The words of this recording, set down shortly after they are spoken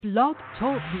Blog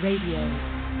Talk Radio.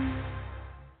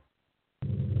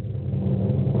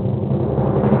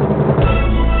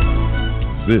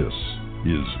 This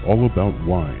is All About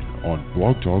Wine on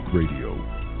Blog Talk Radio,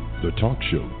 the talk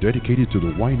show dedicated to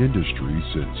the wine industry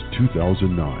since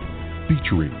 2009,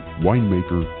 featuring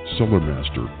winemaker, cellar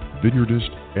master, vineyardist,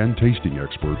 and tasting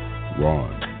expert,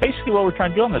 Ron. Basically what we're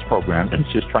trying to do on this program is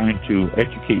just trying to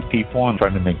educate people and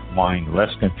trying to make wine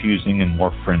less confusing and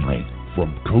more friendly.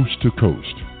 From coast to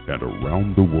coast and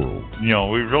around the world. You know,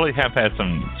 we really have had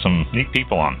some neat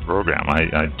people on the program.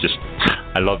 I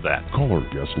love that. Call our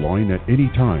guest line at any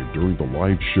time during the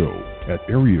live show at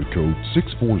area code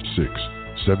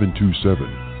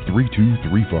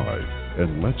 646-727-3235,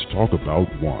 and let's talk about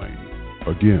wine.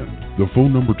 Again, the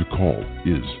phone number to call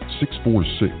is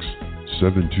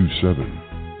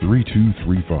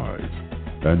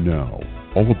 646-727-3235. And now,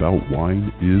 All About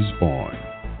Wine is on.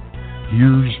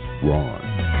 Here's Ron.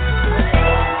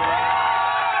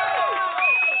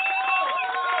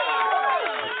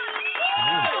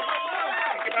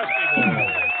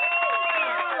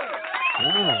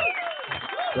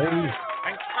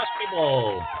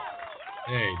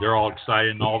 Hey, they're all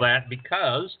excited and all that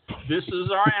because this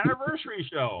is our anniversary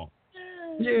show.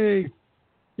 Yay!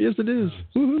 Yes, it is.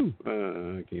 Woohoo!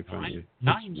 I can't find you.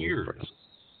 9 years.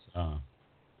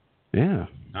 Yeah.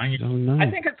 9 years. Oh, nice.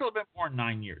 I think it's a little bit more than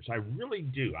 9 years. I really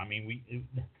do. I mean,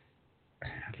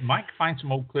 Mike finds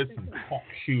some old clips from Talk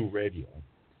Shoe Radio,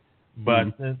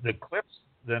 but the clips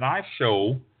that I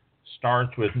show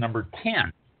starts with number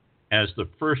 10 as the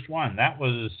first one. That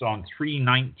was on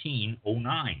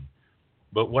 3/19/09.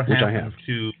 But what happened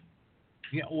to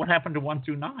what happened to 1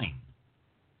 through 9?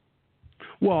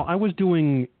 Well, I was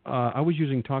using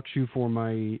TalkShoe for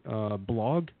my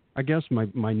blog, I guess,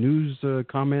 my news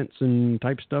comments and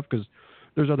type stuff, because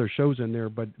there's other shows in there.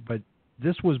 But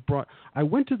this was brought. I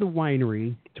went to the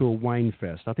winery to a wine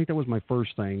fest. I think that was my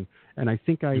first thing, and I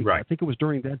think I think it was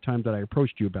during that time that I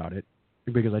approached you about it,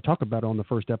 because I talked about it on the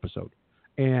first episode,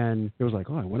 and it was like,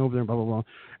 oh, I went over there, blah blah blah,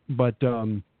 but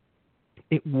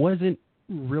it wasn't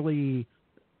really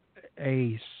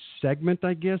a segment,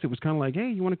 I guess. It was kind of like, hey,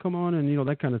 you want to come on, and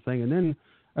that kind of thing, and then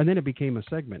it became a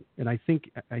segment. And I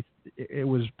think it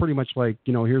was pretty much like,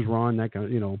 here's Ron, that kind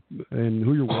of, and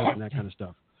who you're with and that kind of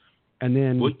stuff. And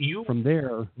then from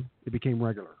there, it became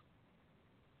regular.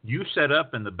 You set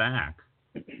up in the back,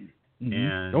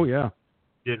 and oh yeah,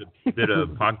 did a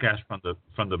podcast from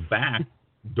the back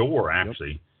door,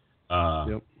 actually.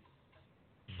 Yep.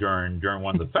 During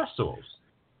one of the festivals.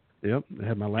 Yep, I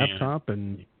had my laptop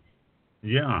and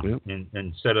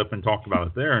set up and talked about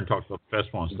it there and talked about the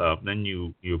festival and stuff. Then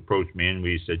you approached me and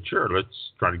we said, sure,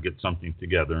 let's try to get something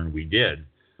together, and we did.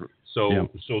 So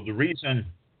the reason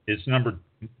it's number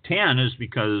 10 is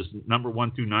because number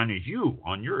 1 through 9 is you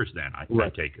on yours. Then I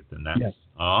take it. Then that's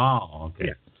oh, okay.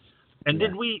 Yeah. And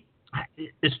did we?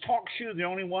 Is Talk Shoe the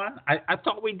only one? I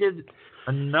thought we did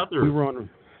another. We were on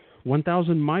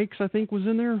 1,000 mics, I think, was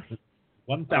in there.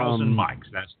 1,000 mics.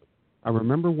 I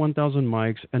remember 1,000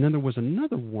 mics, and then there was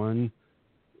another one.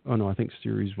 Oh no, I think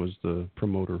Series was the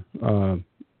promoter. That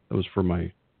was for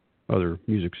my other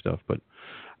music stuff, but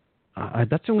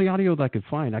that's the only audio that I could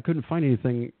find. I couldn't find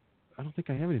anything. I don't think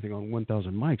I have anything on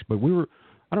 1,000 mics, but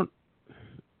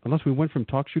unless we went from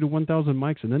Talk Shoe to 1,000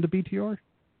 mics and then to BTR.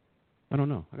 I don't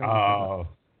know. Well,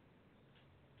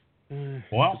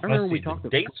 I remember let's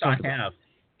see.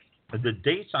 The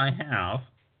dates I have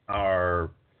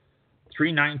are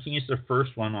 3/19 is the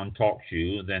first one on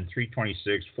TalkShoe, then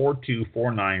 3/26, 4/2,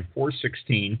 4/9,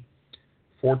 4/16,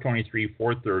 4/23,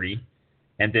 4/30,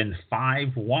 and then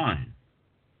 5/1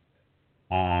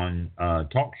 on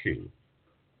TalkShoe,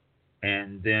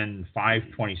 and then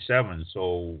 5/27.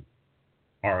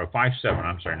 Or 5/7.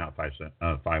 I'm sorry, not 5/7.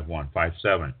 5/1,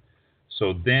 5/7.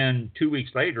 So then 2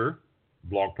 weeks later,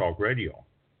 Blog Talk Radio.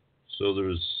 So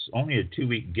there's only a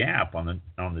 2-week gap on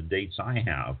the dates I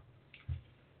have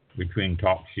between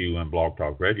TalkShoe and Blog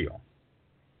Talk Radio.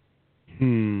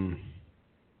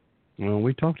 Well,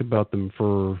 we talked about them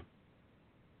for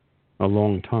a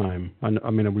long time.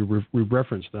 I mean, we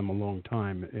referenced them a long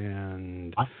time,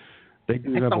 and they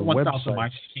do have a website. 1,000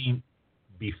 mics came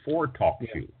before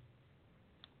TalkShoe.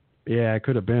 Yeah, it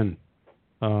could have been.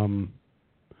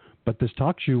 But this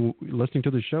TalkShoe, listening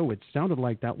to the show, it sounded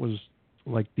like that was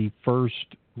like the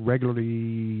first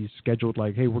regularly scheduled,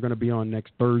 like, hey, we're going to be on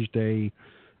next Thursday,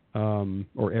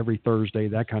 or every Thursday,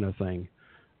 that kind of thing.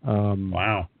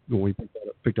 Wow. When we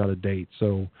picked out a date.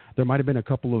 So there might have been a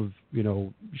couple of,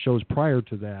 shows prior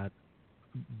to that,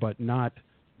 but not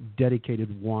dedicated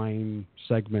wine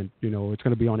segment. It's going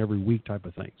to be on every week type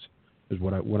of things is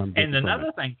what I'm getting. And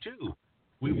another thing too,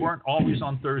 we weren't always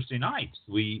on Thursday nights.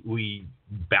 We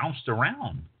bounced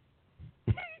around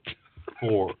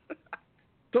for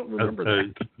Don't remember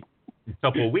that. a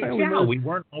couple of weeks. Yeah, we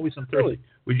weren't always on Thursday. Really?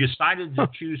 We decided to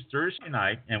choose Thursday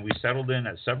night, and we settled in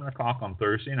at 7 o'clock on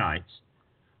Thursday nights.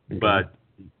 Okay. But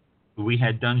we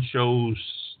had done shows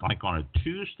like on a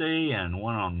Tuesday and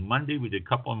one on Monday. We did a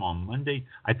couple of them on Monday.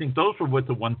 I think those were with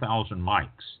the 1,000 mics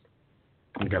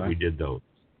that we did those.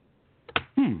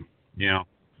 You know,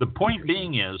 the point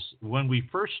being is, when we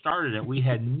first started it, we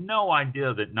had no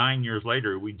idea that 9 years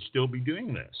later we'd still be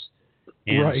doing this.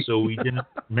 And Right. so we didn't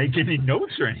make any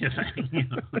notes or anything. You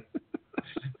know?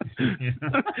 You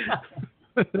know?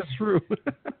 That's true.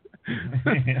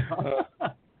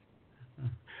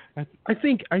 I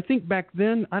think back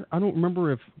then, I don't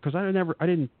remember because I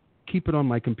didn't keep it on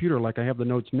my computer like I have the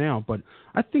notes now, but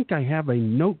I think I have a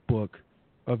notebook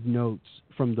of notes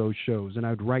from those shows, and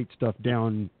I'd write stuff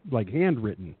down like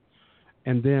handwritten,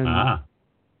 and then I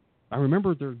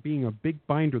remember there being a big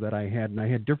binder that I had, and I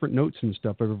had different notes and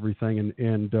stuff of everything,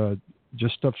 and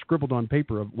just stuff scribbled on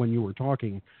paper of when you were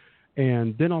talking.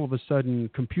 And then all of a sudden,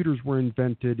 computers were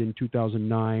invented in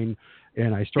 2009,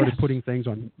 and I started putting things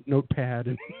on Notepad,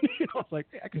 and I was like,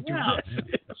 hey, I can do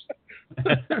this.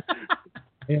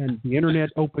 And the internet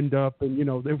opened up, and, it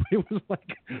was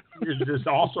like... There's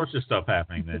all sorts of stuff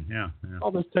happening then, yeah.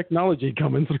 All this technology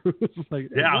coming through. It's like,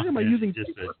 why am I using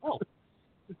just paper?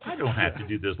 I don't have to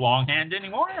do this longhand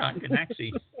anymore. I can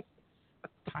actually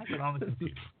type it on the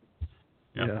computer.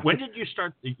 Yeah. When did you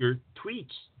start your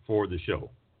tweets for the show?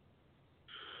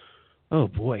 Oh,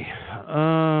 boy.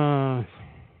 I'd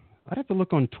have to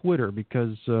look on Twitter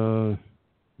because the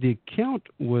account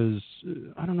was,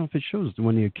 I don't know if it shows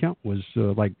when the account was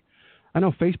I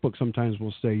know Facebook sometimes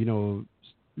will say,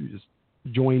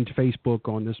 joined Facebook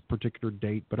on this particular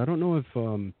date, but I don't know if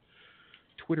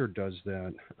Twitter does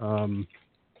that.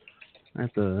 I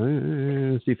have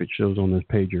to see if it shows on this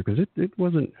page here because it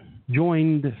wasn't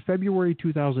joined February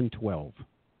 2012.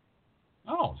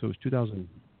 Oh. So it was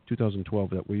 2012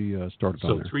 that we started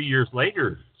on there. So 3 years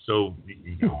later. So,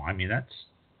 I mean,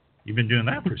 you've been doing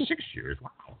that for 6 years. Wow.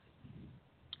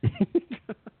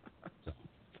 So,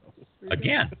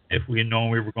 again, if we had known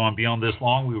we were going to be on this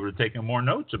long, we would have taken more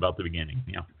notes about the beginning.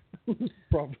 Yeah.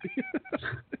 Probably.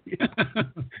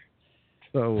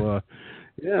 So,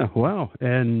 wow.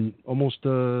 And almost,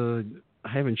 I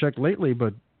haven't checked lately,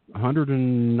 but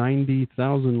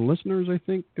 190,000 listeners, I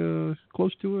think,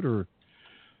 close to it, or...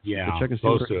 Yeah, check and see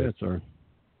what our stats are.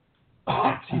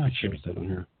 See if it shows that on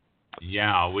here.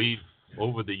 Yeah,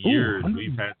 over the years,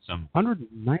 we've had some...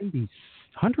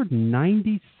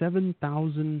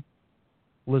 197,000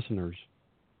 listeners.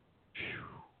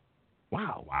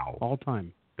 Wow. All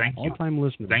time. Thank you. All time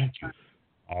listeners. Thank you,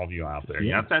 all of you out there.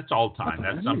 Yeah, that's all time.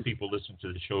 That's some people listen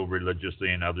to the show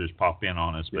religiously and others pop in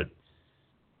on us, but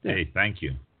hey, thank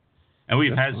you. And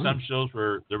we've had some shows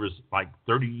where there was like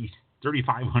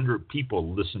 3,500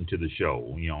 people listen to the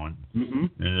show, and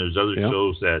there's other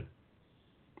shows that,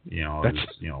 it's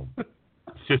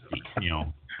 50,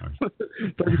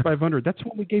 3,500. That's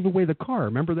when we gave away the car.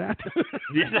 Remember that?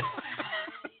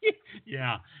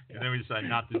 Yeah. And then we decided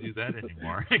not to do that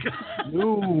anymore.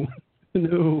 No.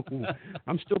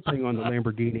 I'm still paying on the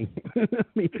Lamborghini.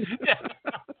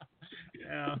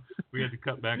 Yeah. We had to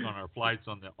cut back on our flights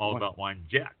on the All About Wine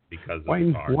jet because of wine,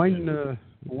 the car.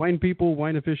 Wine people,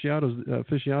 wine aficionados,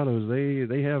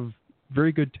 they have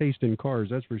very good taste in cars,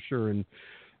 that's for sure. And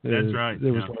that's right.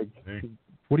 There was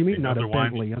what do you mean not a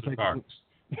Bentley? I was like,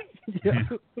 yeah,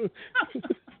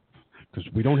 because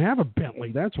we don't have a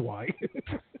Bentley. That's why.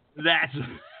 That's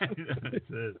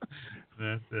it.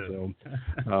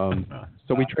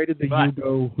 So we traded the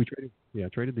Yugo.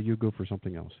 Traded the Yugo for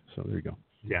something else. So there you go.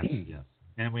 Yes.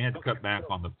 And we had to cut back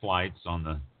on the flights on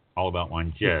the All About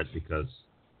Wine jet because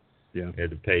we had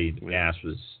to pay. The gas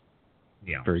was,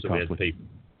 very so costly. we had to pay.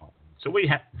 So we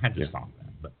had to stop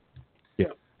that. But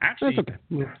actually, that's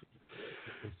okay.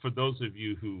 For those of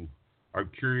you who are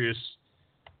curious,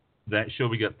 that show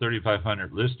we got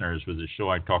 3,500 listeners was a show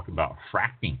I talked about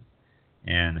fracking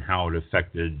and how it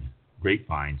affected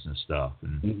grapevines and stuff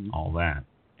and all that.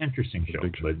 Interesting show,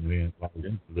 but we had a lot of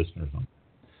listeners on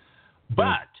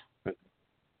that. But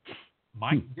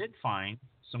Mike did find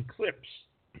some clips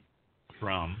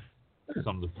from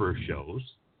some of the first shows,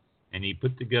 and he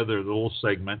put together a little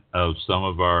segment of some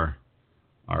of our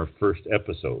first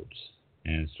episodes.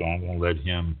 And so I'm going to let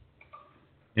him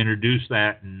introduce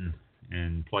that and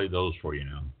play those for you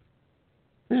now.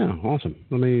 Yeah, awesome.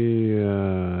 Let me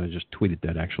just tweeted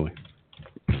that actually.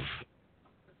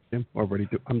 I'm already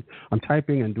I'm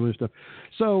typing and doing stuff.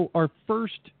 So our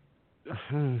first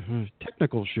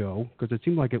technical show because it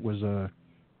seemed like it was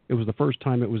the first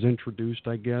time it was introduced,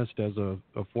 I guess, as a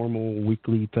formal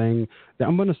weekly thing.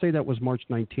 I'm going to say that was March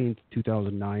 19th,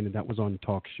 2009, and that was on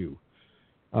TalkShoe.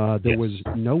 There was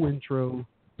no intro.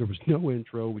 There was no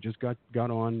intro. We just got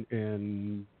on,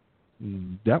 and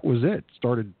that was it.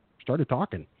 Started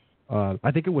talking.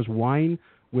 I think it was Wine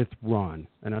with Ron.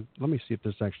 And let me see if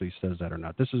this actually says that or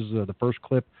not. This is the first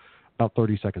clip, about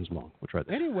 30 seconds long. We'll try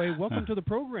this. Anyway, welcome to the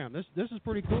program. This is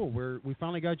pretty cool. We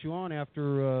finally got you on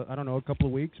after, I don't know, a couple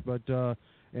of weeks, but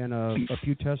and a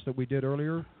few tests that we did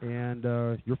earlier, and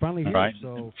you're finally here. Right.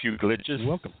 So a few glitches.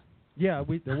 Welcome. Yeah,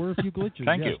 there were a few glitches.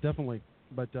 Thank yes, you. Definitely.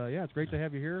 But yeah, it's great to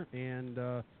have you here,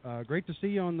 and great to see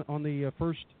you on the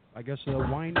first, I guess,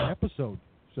 wine episode.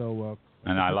 So.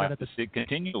 And I like to see it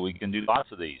continue. We can do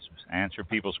lots of these. Answer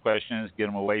people's questions, get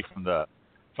them away from the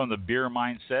beer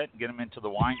mindset, and get them into the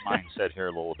wine mindset here a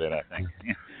little bit, I think.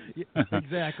 Yeah,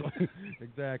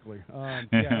 exactly.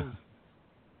 Yeah.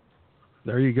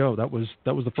 There you go. That was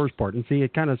the first part. And see,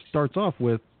 it kind of starts off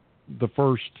with the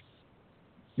first,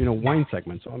 wine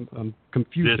segment. So I'm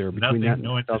confused there between that and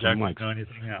no introduction, no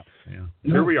anything else. Yeah.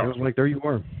 There we are. There you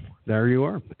are. There you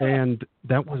are. And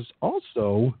that was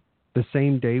also the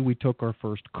same day we took our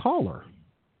first caller.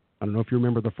 I don't know if you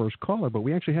remember the first caller, but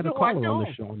we actually had a caller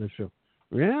on this show.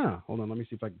 Yeah. Hold on. Let me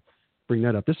see if I can bring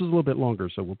that up. This is a little bit longer,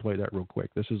 so we'll play that real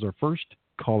quick. This is our first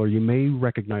caller. You may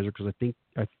recognize her because I think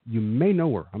you may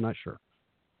know her. I'm not sure.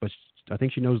 But I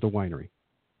think she knows the winery.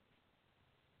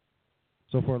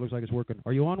 So far, it looks like it's working.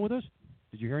 Are you on with us?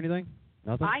 Did you hear anything?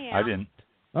 Nothing? I am. I didn't.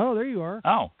 Oh, there you are.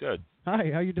 Oh, good.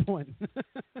 Hi. How you doing?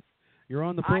 You're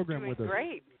on the program with us. I'm doing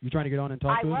great. You trying to get on and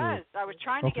talk to us? I was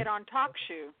trying to get on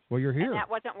TalkShoe. Well, you're here. And that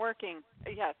wasn't working.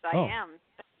 Yes, I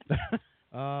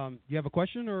am. You have a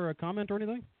question or a comment or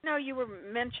anything? No, you were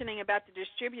mentioning about the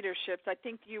distributorships. I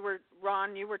think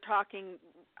Ron, you were talking,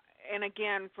 and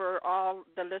again, for all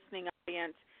the listening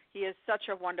audience, he is such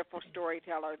a wonderful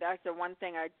storyteller. That's the one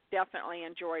thing I definitely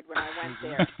enjoyed when I went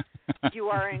there. You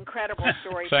are an incredible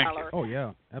storyteller. Thank you. Oh,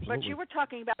 yeah, absolutely. But you were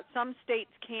talking about some states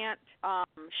can't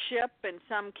ship and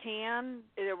some can.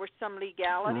 There was some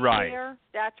legality there.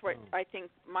 That's what I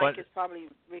think Mike is probably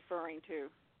referring to.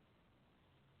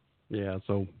 Yeah,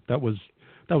 so that was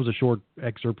a short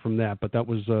excerpt from that, but that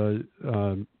was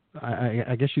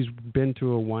I guess she's been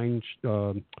to a wine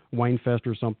fest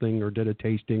or something, or did a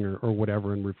tasting or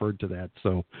whatever, and referred to that.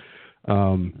 So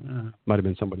might have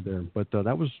been somebody there, but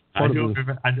that was part I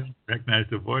don't recognize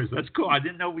the voice. That's cool. I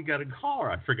didn't know we got a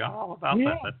caller. I forgot all about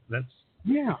that. That's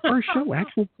our show.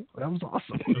 Actually, that was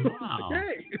awesome. Wow,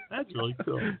 hey, that's really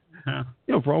cool.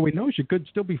 For all we know, she could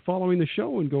still be following the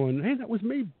show and going, "Hey, that was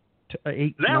me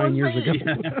 9 years ago."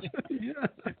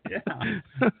 Yeah.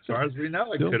 As far as we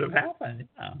know, it could have happened.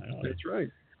 Yeah, that's right.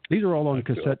 These are all on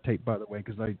cassette tape, by the way,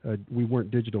 because we weren't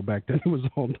digital back then. It was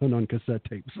all done on cassette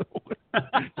tape. So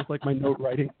just like my note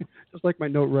writing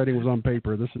was on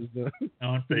paper. This is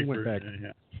on paper. Went back.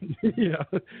 Yeah. Yeah.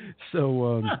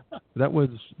 So that was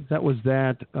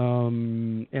that.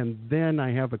 And then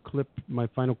I have a clip. My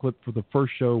final clip for the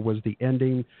first show was the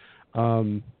ending.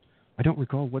 I don't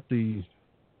recall what the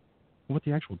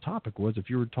actual topic was. If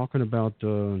you were talking about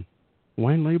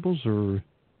wine labels, or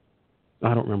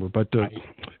I don't remember, but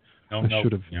I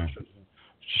should have.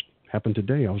 Just happened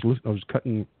today. I was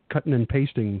cutting and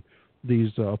pasting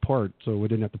these apart, so we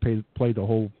didn't have to play the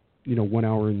whole 1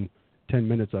 hour and 10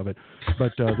 minutes of it.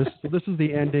 But this is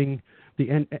the ending. The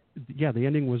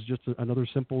ending was just another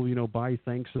simple, bye,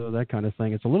 thanks, that kind of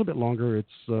thing. It's a little bit longer.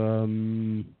 It's a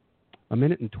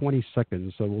minute and 20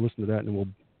 seconds. So we'll listen to that and then we'll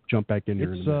jump back in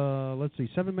here. It's let's see,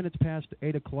 7 minutes past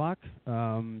 8 o'clock.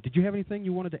 Did you have anything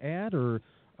you wanted to add, or?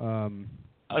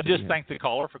 I'll just thank the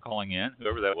caller for calling in,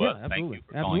 whoever that was. Yeah, thank you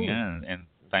for calling in, and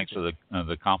thanks for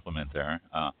the compliment there.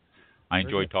 I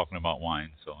enjoy talking about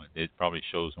wine, so it probably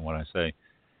shows in what I say.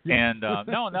 Yeah. And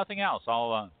no, nothing else.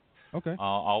 I'll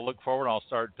look forward. I'll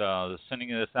start sending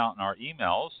this out in our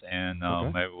emails, and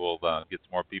maybe we'll get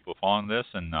some more people following this.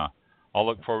 And I'll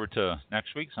look forward to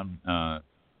next week. I'm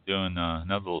doing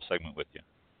another little segment with you.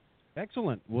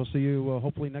 Excellent. We'll see you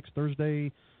hopefully next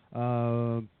Thursday.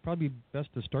 Probably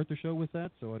best to start the show with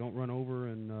that, so I don't run over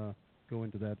and go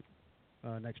into that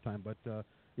next time. But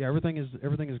everything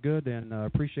is good, and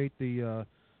appreciate the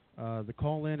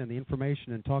call in and the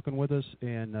information and talking with us,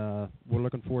 and we're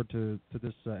looking forward to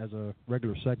this as a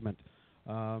regular segment.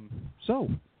 So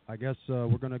I guess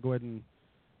we're going to go ahead and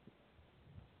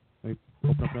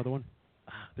open up another one.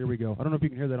 There we go. I don't know if you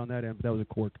can hear that on that end, but that was a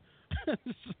cork.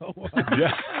 So,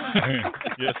 yes,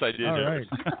 I did. All right.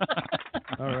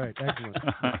 All right, excellent.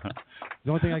 The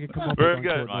only thing I can come up Very with.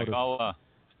 good, Mike.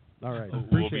 All right.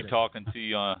 We'll be talking to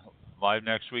you live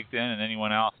next week then, and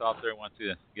anyone else out there wants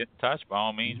to get in touch, by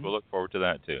all means, we'll look forward to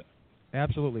that too.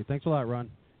 Absolutely. Thanks a lot, Ron.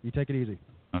 You take it easy.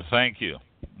 Thank you.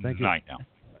 Thank you. Night now.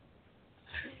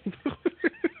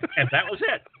 And that was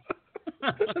it.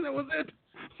 That was it.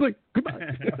 It's like, goodbye.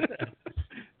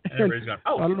 And everybody's going,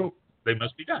 oh, I don't know. They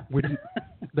must be done.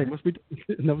 They must be.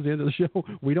 And that was the end of the show.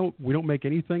 We don't make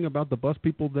anything about the bus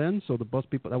people then. So the bus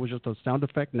people, that was just a sound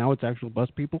effect. Now it's actual bus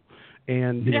people,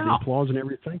 and the applause and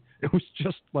everything. It was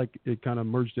just like it kind of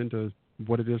merged into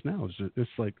what it is now. It's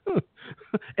like,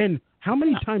 and how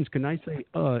many times can I say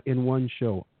in one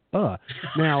show?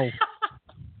 Now,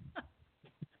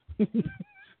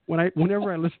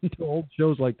 whenever I listen to old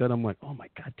shows like that, I'm like, oh my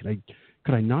God,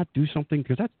 could I not do something?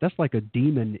 Because that's like a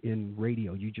demon in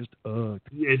radio. You just It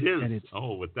is. And it's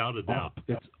without a doubt.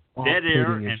 It's dead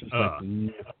air and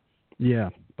like, yeah.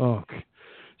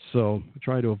 So I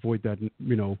try to avoid that.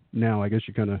 Now I guess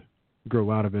you kind of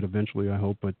grow out of it eventually. I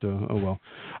hope, but oh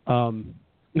well.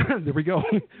 There we go.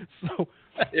 So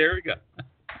there we go.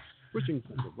 Switching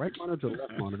from the right monitor to the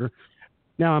left monitor.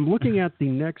 Now I'm looking at the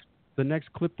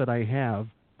next clip that I have.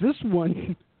 This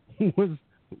one was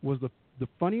the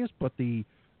funniest, but the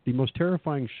most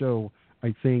terrifying show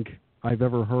I think I've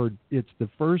ever heard. It's the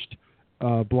first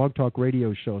Blog Talk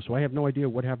Radio show. So I have no idea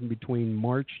what happened between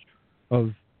March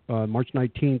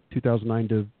 19th, 2009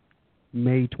 to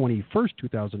May 21st,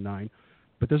 2009.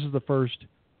 But this is the first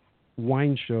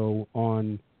wine show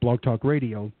on Blog Talk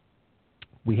Radio.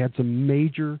 We had some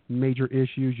major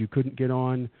issues. You couldn't get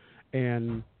on,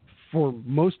 and for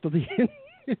most of the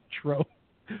intro,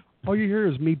 all you hear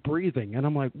is me breathing, and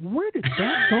I'm like, where did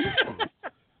that come from?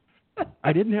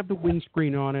 I didn't have the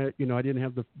windscreen on it. I didn't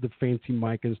have the fancy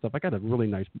mic and stuff. I got a really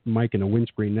nice mic and a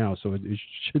windscreen now, so it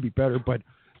should be better. But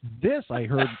this, I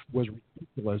heard, was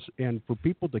ridiculous. And for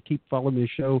people to keep following the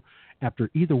show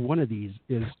after either one of these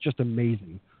is just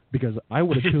amazing, because I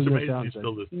would have tuned this out and said,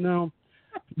 no,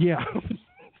 yeah,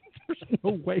 there's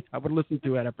no way I would listen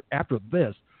to it after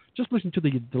this. Just listen to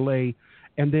the delay.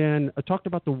 And then I talked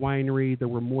about the winery. There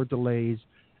were more delays.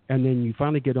 And then you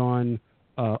finally get on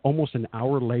almost an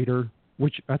hour later,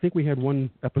 which I think we had one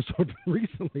episode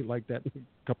recently like that, a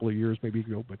couple of years maybe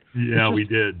ago. But yeah, we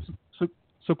did.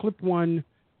 So clip one,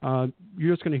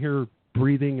 you're just going to hear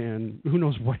breathing and who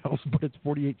knows what else, but it's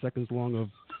 48 seconds long of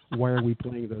why are we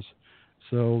playing this.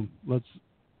 So let's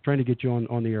trying to get you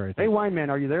on the air, I think. Hey, wine man,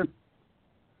 are you there?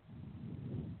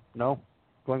 No?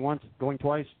 Going once? Going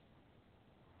twice?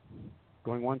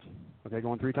 Going once? Okay,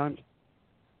 going 3 times?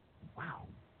 Wow.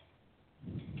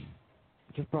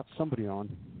 I just brought somebody on.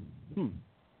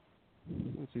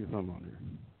 Let's see if I'm on here.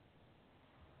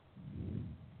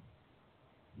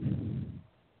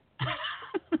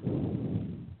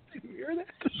 Did you hear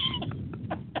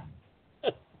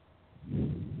that?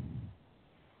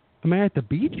 Am I at the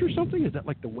beach or something? Is that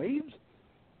like the waves?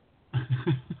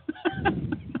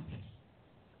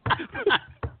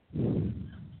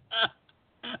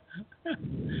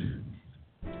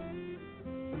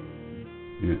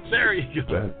 It's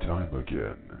that time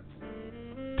again.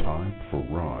 Time for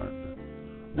Ron,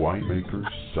 winemaker,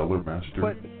 cellar master,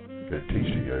 and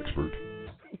tasting expert.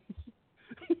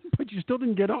 But you still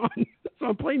didn't get on, so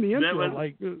I'm playing the intro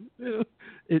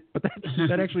but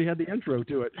that actually had the intro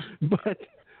to it. But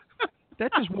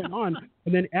that just went on,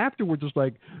 and then afterwards it's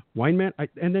like Wine Man.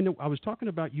 And then I was talking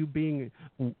about you being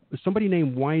somebody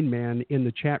named Wine Man in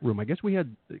the chat room. I guess when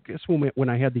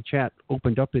I had the chat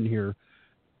opened up in here,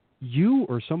 you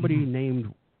or somebody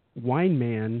named Wine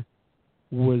Man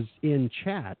was in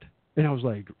chat, and I was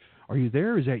like, "Are you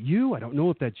there? Is that you? I don't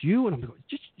know if that's you." And I'm like,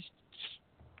 just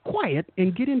quiet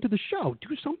and get into the show.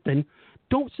 Do something.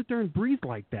 Don't sit there and breathe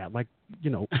like that. Like,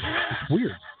 it's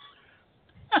weird.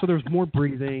 So there's more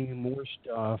breathing, more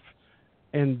stuff.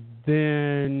 And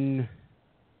then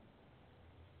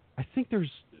I think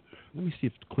let me see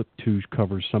if clip 2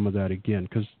 covers some of that again,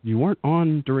 because you weren't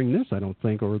on during this, I don't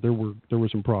think, or there were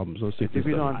some problems. Let's see if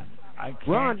he's on.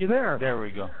 Ron, you there? There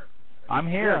we go. I'm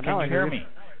here. Yeah, can you hear me?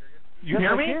 You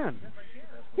hear me? I can.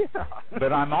 Yeah.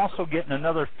 But I'm also getting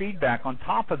another feedback on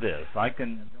top of this.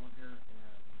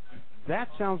 That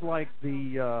sounds like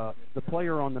the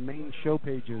player on the main show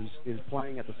pages is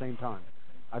playing at the same time.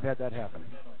 I've had that happen.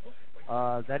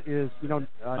 That is,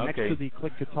 next to the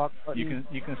click to talk button.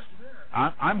 You can.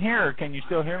 I'm here. Can you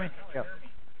still hear me? Yeah.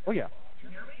 Oh yeah.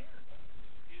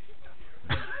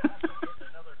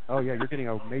 Oh yeah, you're getting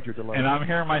a major delay. And I'm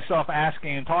hearing myself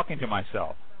asking and talking to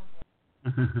myself.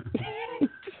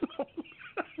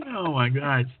 Oh my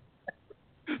gosh!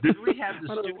 Did we have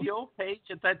the studio page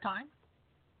at that time?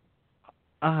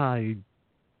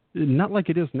 Not like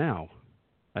it is now.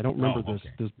 I don't remember this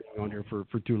being on here for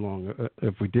too long.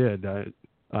 If we did, I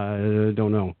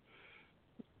don't know.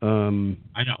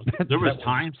 I know there was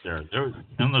times there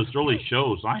in those early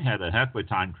shows. I had a heck of a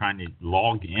time trying to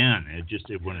log in.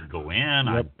 It wouldn't go in.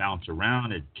 Yep. I'd bounce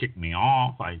around. It'd kick me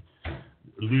off. I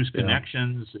lose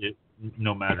connections.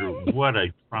 No matter what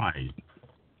I tried.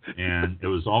 And it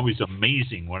was always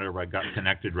amazing whenever I got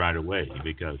connected right away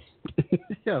because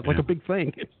it's like a big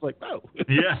thing. It's like, oh.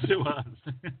 Yes, it was.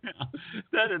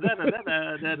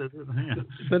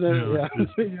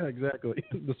 Yeah, exactly.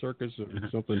 The circus or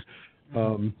something.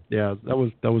 That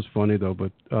was funny though.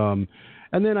 But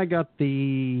and then I got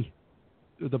the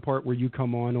part where you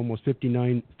come on almost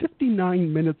 59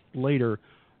 minutes later.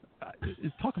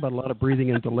 Talk about a lot of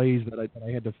breathing and delays that I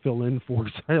had to fill in for.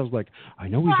 So I was like, I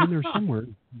know he's in there somewhere.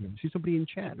 I see somebody in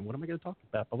chat, and what am I going to talk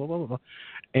about? Blah, blah, blah, blah.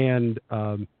 And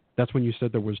that's when you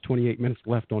said there was 28 minutes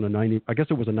left on a 90. I guess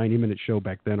it was a 90-minute show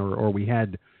back then, or we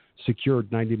had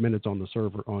secured 90 minutes on the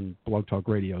server on Blog Talk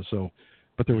Radio. So,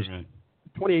 but there was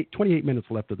 28 minutes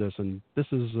left of this, and this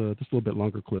is just a little bit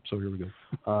longer clip. So here we go.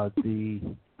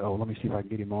 Let me see if I can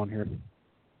get him on here.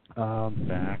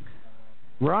 Back.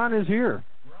 Ron is here.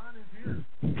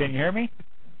 Can you hear me?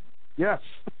 Yes.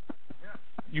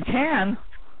 You can?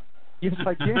 Yes,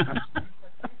 I can.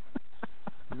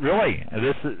 Really?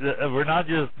 This is, we're not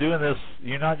just doing this.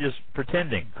 You're not just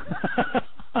pretending.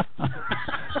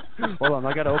 Hold on,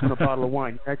 I got to open a bottle of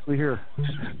wine. Actually, here.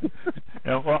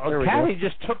 Kathy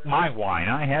just took my wine.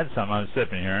 I had some. I was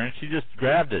sipping here, and she just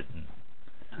grabbed it.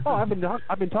 Oh, I've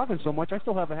been talking so much. I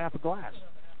still have a half a glass.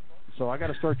 So I got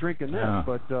to start drinking this.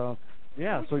 But so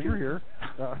you're here.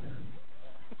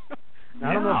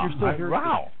 I don't know if you're still hearing.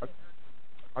 Wow.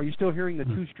 Are you still hearing the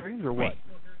two streams or what?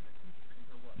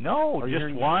 No,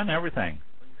 just one. Everything.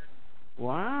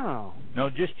 Wow. No,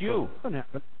 just you. All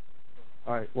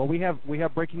right. Well, we have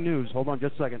breaking news. Hold on,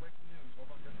 just a second.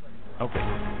 Okay.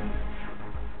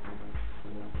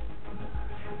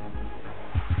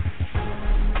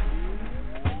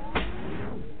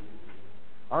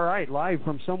 All right, live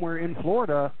from somewhere in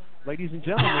Florida, ladies and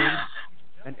gentlemen,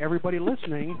 and everybody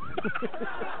listening.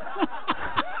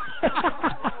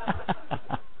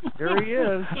 There he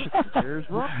is. There's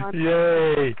Ron.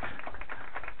 Yay.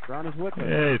 Ron is with us.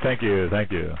 Yay, thank you.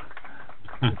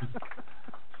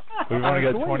 We've only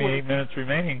got 28 minutes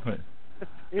remaining.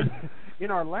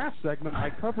 In our last segment, I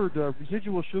covered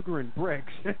residual sugar and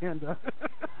bricks, and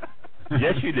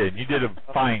yes, you did. You did a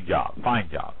fine job.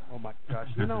 Oh my gosh!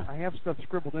 I have stuff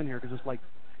scribbled in here because it's like,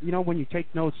 when you take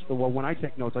notes. Well, when I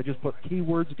take notes, I just put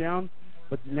keywords down.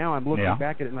 But now I'm looking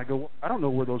back at it and I go, I don't know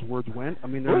where those words went. I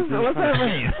mean, what's that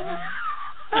mean?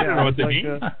 I don't know what they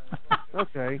mean.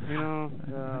 Okay,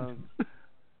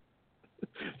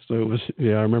 So it was.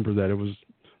 Yeah, I remember that. It was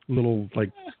a little like,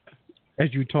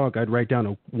 as you talk, I'd write down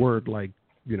a word like,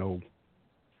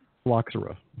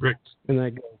 phylloxera. Bricks.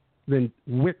 And then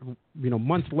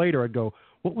months later, I'd go,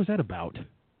 what was that about?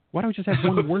 Why don't we just have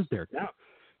one word there?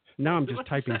 Now I'm just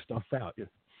typing stuff out.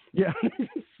 Yeah.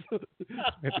 I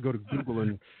have to go to Google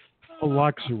and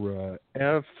phylloxera,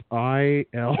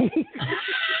 F-I-L.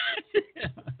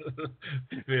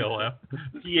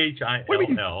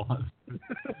 P-H-I-L-L.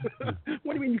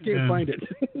 What do you mean you can't find it?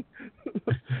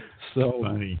 So,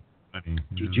 funny.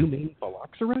 Did you mean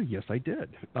phylloxera? Yes, I did.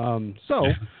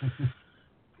 So,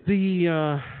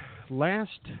 the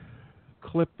last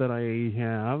clip that I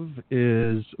have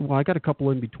is, I got a couple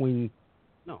in between.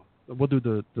 No, we'll do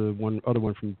the other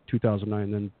one from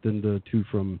 2009, then the two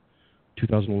from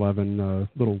 2011,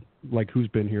 little like who's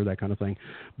been here, that kind of thing.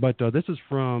 But this is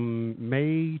from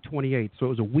May 28th, so it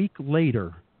was a week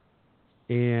later,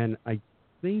 and I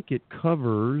think it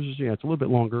covers, it's a little bit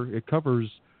longer. It covers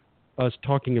us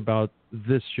talking about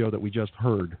this show that we just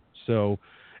heard. So,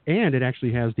 and it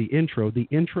actually has the intro. The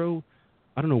intro,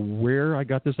 I don't know where I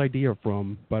got this idea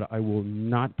from, but I will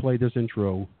not play this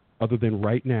intro other than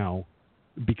right now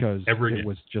because it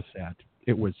was just sad.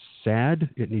 It was sad.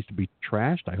 It needs to be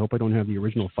trashed. I hope I don't have the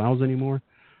original files anymore.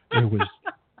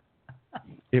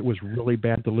 It was really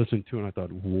bad to listen to, and I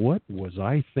thought, what was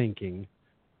I thinking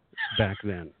back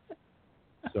then?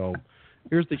 So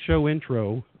here's the show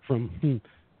intro from,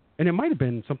 and it might have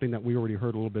been something that we already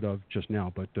heard a little bit of just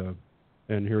now, but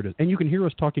and here it is. And you can hear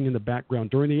us talking in the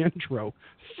background during the intro.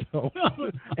 So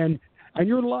and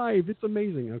you're live. It's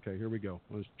amazing. Okay, here we go.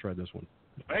 Let's try this one.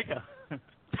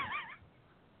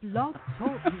 Blog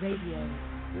Talk Radio.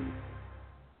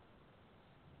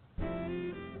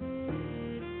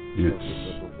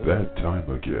 It's that time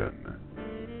again.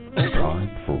 Time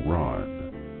for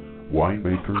Ron,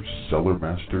 winemaker, cellar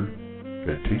master,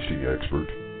 and tasting expert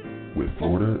with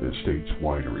Florida Estates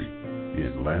Winery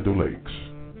in Land O'Lakes.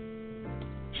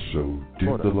 So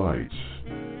dim the lights,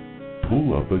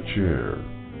 pull up a chair,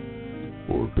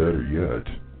 or better yet,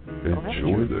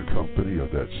 enjoy the company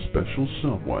of that special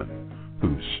someone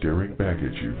who's staring back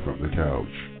at you from the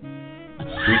couch.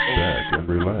 Sit back and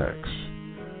relax.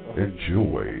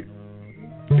 Enjoy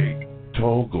a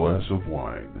tall glass of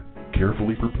wine,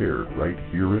 carefully prepared right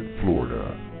here in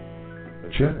Florida.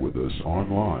 Chat with us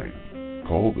online,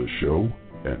 call the show,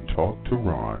 and talk to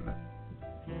Ron.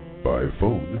 By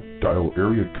phone, dial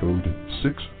area code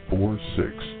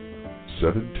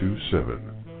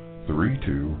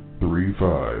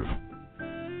 646-727-3235.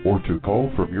 Or to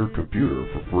call from your computer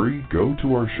for free, go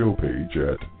to our show page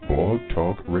at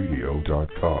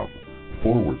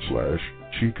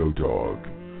blogtalkradio.com/ChicoDog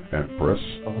and press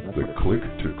the click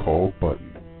to call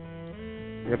button.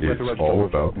 It's all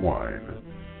about wine.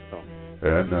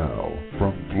 And now,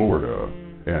 from Florida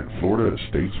and Florida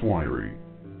Estates Winery,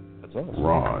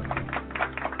 Ron.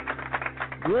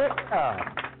 Yeah,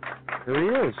 there he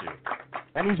is.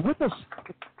 And he's with us.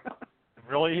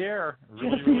 Really here.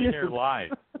 Really here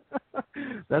live.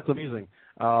 That's amazing.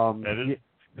 That is,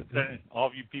 all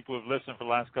of you people who have listened for the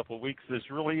last couple of weeks, this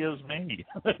really is me.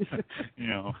 You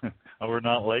know, we're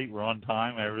not late. We're on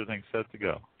time. Everything's set to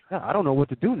go. Yeah, I don't know what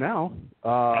to do now.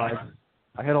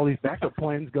 I had all these backup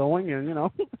plans going, and, you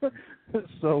know.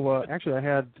 So, actually, I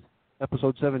had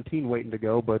episode 17 waiting to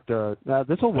go, but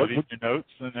this will work. Your notes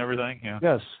and everything, yeah.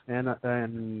 Yes,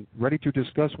 and ready to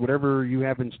discuss whatever you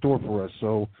have in store for us.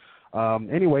 So,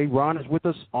 anyway, Ron is with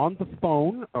us on the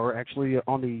phone, or actually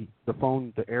on the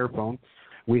phone, the air phone.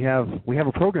 We have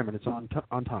a program, and it's on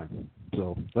time.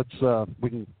 So let's we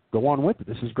can go on with it.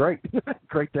 This is great.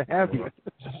 Great to have you.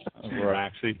 We're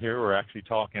actually here. We're actually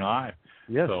talking live.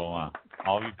 Yes. So all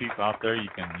of you people out there, you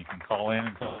can call in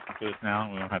and talk to us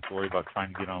now. We don't have to worry about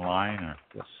trying to get online. Or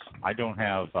yes. I don't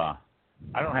have the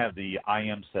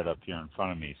IM set up here in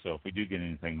front of me. So if we do get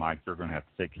anything, Mike, you're going to have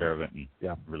to take care of it and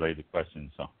relay the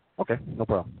questions. So. Okay, no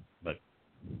problem. But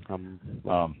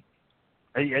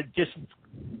just a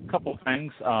couple of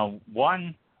things.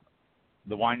 One,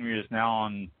 the winery is now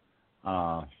on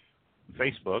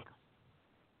Facebook.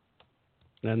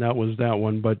 And that was that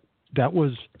one, but that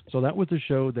was the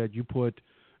show that you put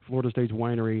Florida Estates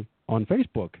Winery on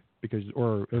Facebook because,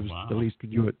 or it was at least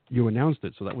you announced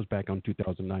it. So that was back on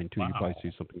 2009 too. Wow. You probably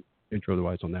see something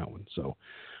intro-wise on that one. So,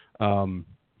 I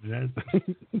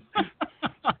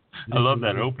love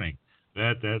that opening.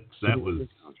 That was.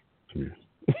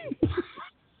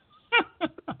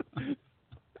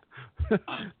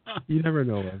 You never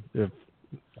know if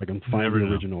I can find the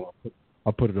original.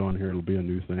 I'll put it on here. It'll be a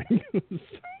new thing.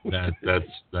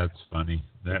 That's funny.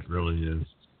 That really is.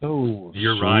 Oh,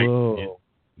 you're slow.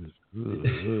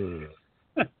 Right.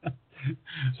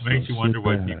 Makes you wonder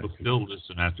why people still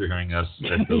listen after hearing us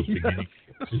at those beginnings.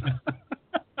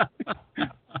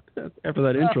 After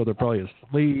that intro, they're probably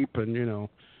asleep, and you know.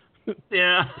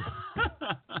 Yeah.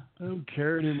 I don't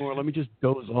care anymore. Let me just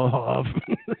doze off.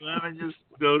 Let me just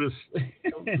go to sleep.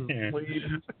 Yeah.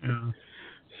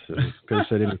 So, could have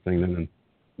said anything then.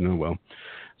 No, well.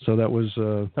 So that was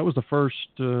the first.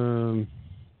 That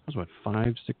was what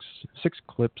 6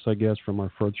 clips, I guess, from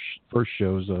our first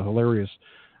shows. Hilarious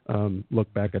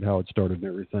look back at how it started and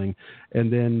everything.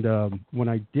 And then when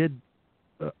I did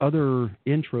other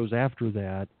intros after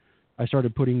that, I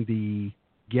started putting the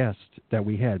guest that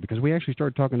we had, because we actually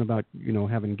started talking about, you know,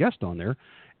 having guests on there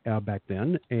back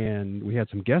then, and we had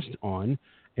some guests on,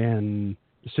 and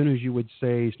as soon as you would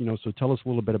say, you know, so tell us a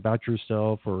little bit about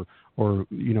yourself, or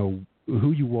you know,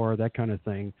 who you are, that kind of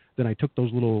thing, then I took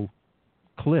those little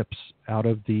clips out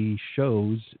of the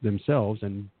shows themselves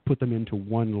and put them into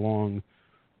one long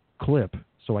clip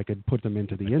so I could put them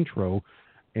into the intro,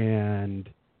 and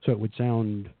so it would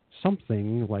sound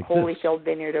something like Holyfield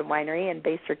Vineyard and Winery in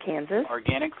Basehor, Kansas.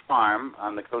 Organic farm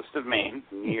on the coast of Maine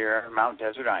near Mount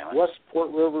Desert Island.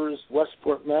 Westport Rivers,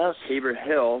 Westport, Mass.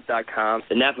 HaberHill.com.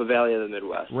 The Napa Valley of the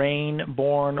Midwest.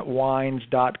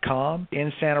 Rainbornwines.com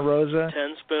in Santa Rosa.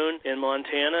 Ten Spoon in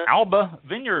Montana. Alba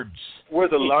Vineyards. We're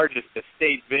the largest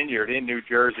estate vineyard in New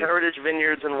Jersey. Heritage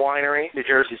Vineyards and Winery, New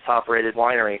Jersey's top-rated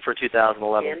winery for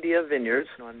 2011. India Vineyards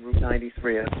on Route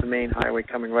 93. That's the main highway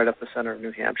coming right up the center of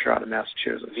New Hampshire out of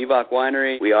Massachusetts. Vivok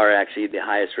Winery. We are actually the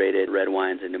highest-rated red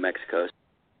wines in New Mexico.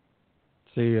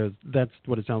 See, that's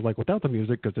what it sounds like without the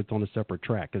music, because it's on a separate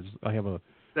track. Because I have a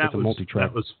multi-track.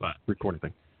 That was fun. Recording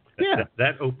thing.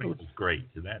 That opening was great.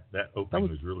 That opening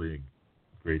was really a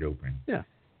great opening. Yeah,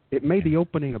 it made the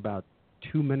opening about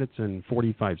 2 minutes and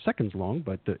 45 seconds long,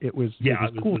 but it was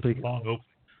cool. It was a long opening,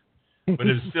 but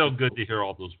it was still good to hear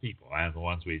all those people and the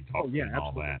ones we talked to and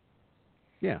all that.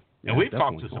 Yeah. And we've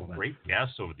talked to some great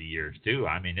guests over the years too.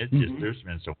 I mean, there's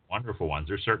been some wonderful ones.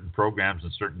 There's certain programs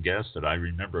and certain guests that I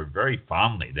remember very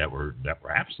fondly that were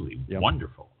absolutely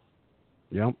wonderful.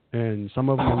 Yep. And some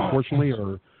of them, unfortunately,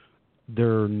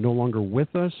 they're no longer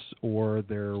with us, or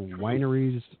their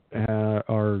wineries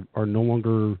are no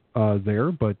longer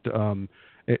there. But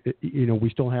we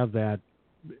still have that.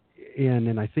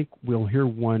 And I think we'll hear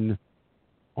one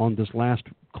on this last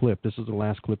clip. This is the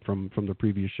last clip from the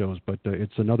previous shows, but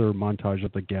it's another montage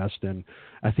of the guest. And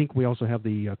I think we also have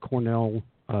the Cornell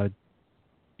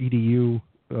EDU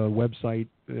website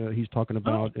he's talking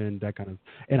about, and that kind of.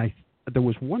 And there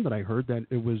was one that I heard that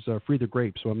it was Free the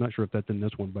Grapes, so I'm not sure if that's in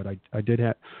this one, but I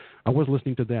was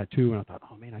listening to that too, and I thought,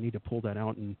 oh man, I need to pull that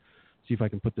out and see if I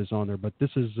can put this on there. But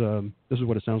this is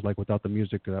what it sounds like without the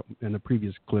music, and the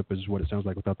previous clip is what it sounds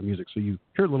like without the music. So you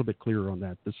hear a little bit clearer on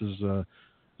that. This is the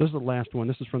last one.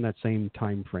 This is from that same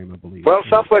time frame, I believe. Well,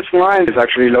 Southwest Wine is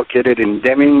actually located in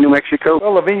Deming, New Mexico.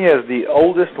 Well, La Viña is the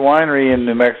oldest winery in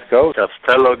New Mexico.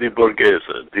 Castello di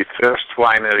Borghese, the first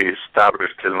winery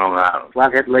established in Long Island.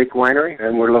 Flathead Lake Winery,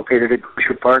 and we're located at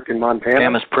Glacier Park in Montana.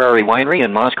 Camas Prairie Winery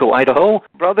in Moscow, Idaho.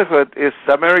 Brotherhood is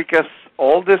America's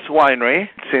oldest winery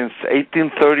since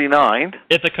 1839.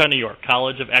 Ithaca, New York,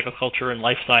 College of Agriculture and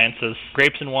Life Sciences,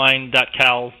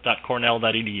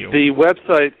 grapesandwine.cals.cornell.edu. The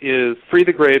website is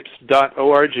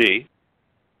freethegrapes.org.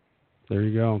 There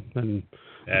you go. And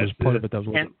that was part of it. That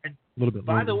was a little bit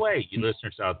By longer. the way, you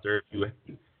listeners out there, if you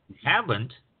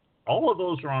haven't, all of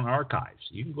those are on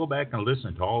archives. You can go back and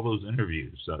listen to all those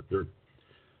interviews. There are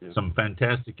some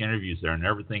fantastic interviews there, and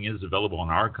everything is available on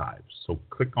archives. So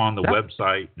click on the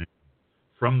website. And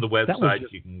from the website,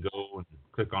 you can go and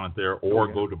click on it there, or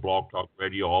go to Blog Talk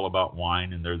Radio, All About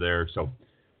Wine, and they're there. So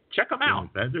check them out.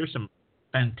 There's some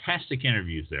fantastic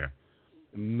interviews there.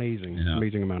 Amazing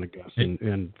amount of guests,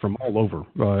 and from all over.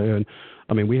 And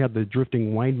I mean, we had the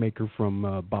drifting winemaker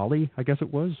from Bali, I guess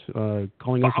it was,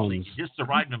 calling us on. He just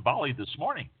arrived in Bali this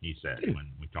morning, he said, when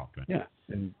we talked to him. Yeah,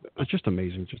 and it's just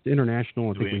amazing. Just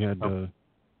international. I think we had a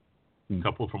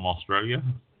couple from Australia.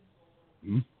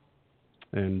 Mm-hmm.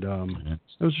 And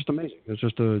it was just amazing. It was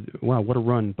just wow, what a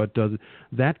run. But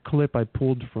that clip I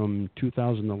pulled from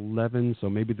 2011, so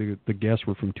maybe the guests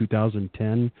were from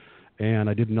 2010, and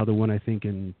I did another one, I think,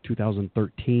 in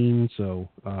 2013, so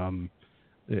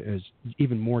it's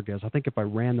even more guests. I think if I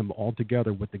ran them all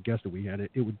together with the guests that we had,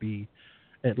 it would be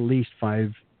at least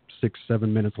 5, 6,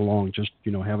 7 minutes long, just,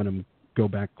 having them go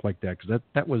back like that, because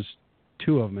that was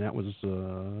two of them, and that was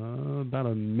about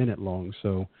a minute long.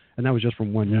 So, and that was just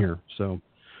from 1 year. So,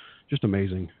 just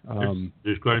amazing.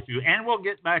 There's quite a few, and we'll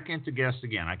get back into guests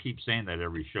again. I keep saying that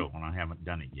every show, and I haven't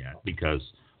done it yet because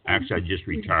actually I just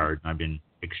retired, and I've been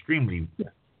extremely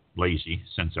lazy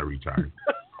since I retired.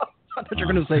 I thought you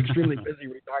were going to say extremely busy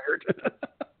retired.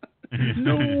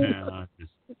 No,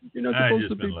 you're not supposed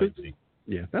to be busy.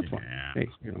 Yeah, that's fine. Yeah. Hey,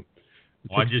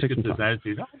 well, I just get this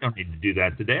attitude. I don't need to do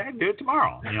that today. I can do it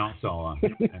tomorrow. So.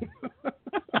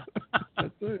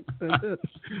 That's it.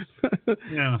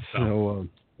 Yeah. So,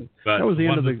 but that was the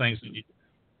one end of of the things.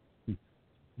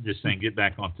 Just saying, get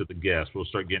back onto the guests. We'll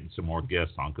start getting some more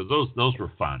guests on because those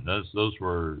were fun. Those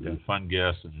were fun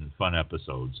guests and fun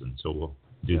episodes, and so we'll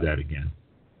do that again.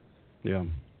 Yeah,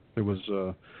 it was.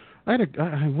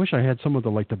 I wish I had some of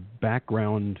the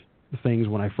background things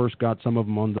when I first got some of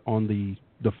them on the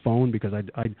phone, because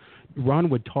Ron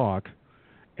would talk,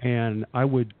 and I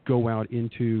would go out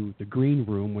into the green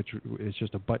room, which is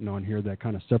just a button on here that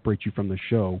kind of separates you from the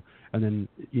show, and then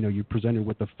you presented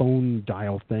with the phone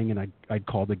dial thing, and I'd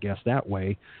call the guest that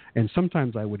way, and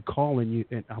sometimes I would call and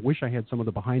I wish I had some of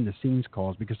the behind the scenes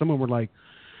calls, because someone were like,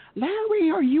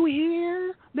 "Larry, are you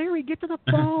here? Larry, get to the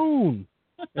phone,"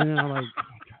 and then I'm like.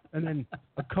 And then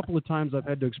a couple of times I've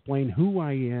had to explain who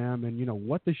I am and,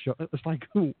 what the show. It's like,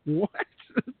 what?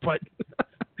 But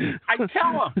I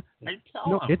tell them.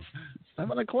 No, it's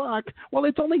 7 o'clock. Well,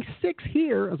 it's only 6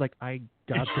 here. I was like, I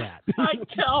got that. I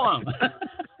tell them.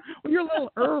 Well, you're a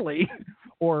little early.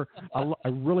 Or I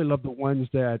really love the ones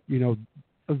that,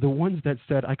 the ones that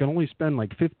said I can only spend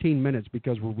 15 minutes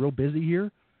because we're real busy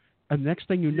here. And next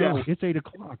thing you know, it's 8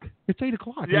 o'clock. It's 8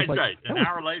 o'clock. Yeah, that's right. An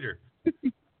hour later.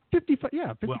 55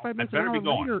 minutes. I better be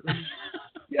going. Later.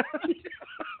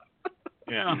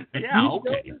 Yeah.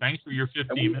 Okay. Thanks for your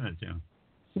 15 minutes. Yeah.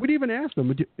 We'd even ask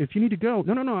them if you need to go.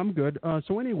 No, I'm good.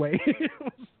 So anyway.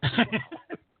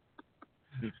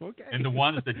 Okay. And the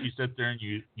ones that you sit there and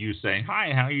you say,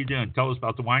 "Hi, how are you doing? Tell us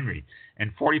about the winery."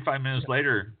 And 45 minutes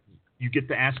later, you get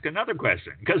to ask another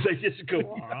question because they just go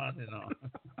on and on.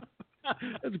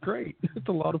 That's great. It's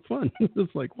a lot of fun.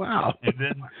 It's like, wow.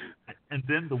 And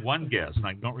then the one guest, and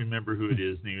I don't remember who it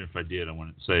is, and even if I did, I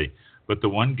wouldn't say, but the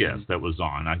one guest that was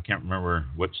on, I can't remember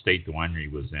what state the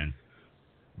winery was in,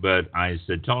 but I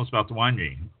said, tell us about the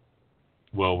winery.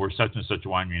 Well, we're such and such a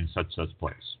winery in such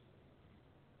place.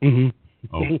 Mm-hmm.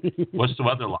 Oh, what's the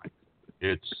weather like?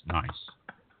 It's nice.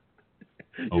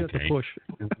 You have to push.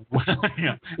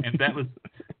 Yeah, and that was,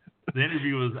 the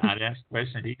interview was, I'd ask a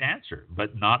question, he'd answer,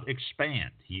 but not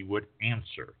expand. He would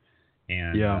answer.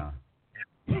 And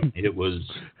it was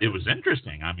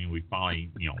interesting. I mean, we finally,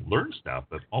 learned stuff,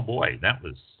 but oh boy, that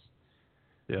was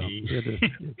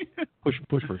push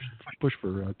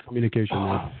for communication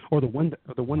there. Or the one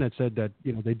that said that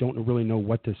they don't really know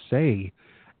what to say,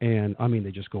 and I mean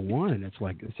they just go on, and it's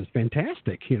like this is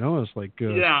fantastic. It's like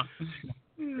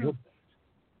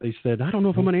they said, I don't know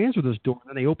if I'm going to answer this door, and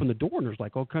then they open the door, and there's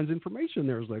like all kinds of information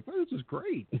there. It's like, oh, this is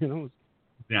great. Yeah,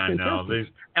 I know.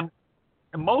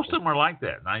 And most of them are like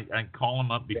that. I call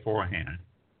them up beforehand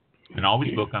and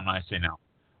always book them. I say, now,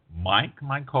 Mike,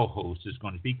 my co-host, is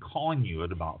going to be calling you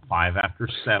at about 5 after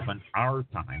 7 our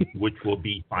time, which will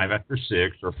be 5 after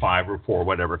 6 or 5 or 4,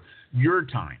 whatever, your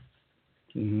time.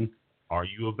 Mm-hmm. Are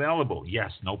you available?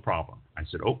 Yes, no problem. I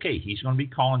said, okay, he's going to be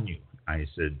calling you. I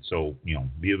said, so,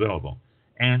 be available.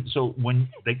 And so when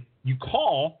you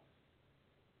call,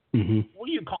 mm-hmm. What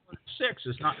are you calling at 6?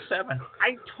 It's not 7.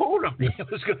 I told him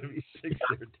it was going to be 6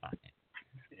 their time.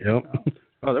 Yep.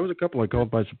 Oh, there was a couple I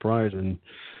called by surprise, and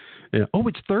oh,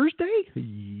 it's Thursday?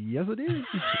 Yes, it is.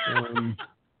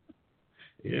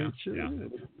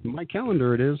 My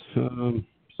calendar, it is.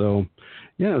 So,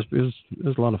 yeah, it was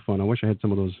a lot of fun. I wish I had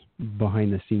some of those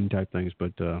behind the scene type things,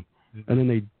 but and then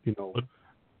they,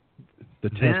 the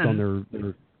test on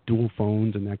their dual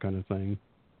phones and that kind of thing.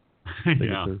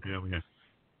 Yeah.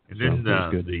 And then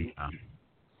the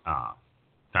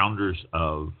founders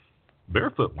of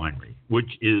Barefoot Winery,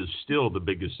 which is still the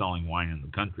biggest selling wine in the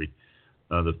country,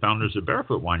 the founders of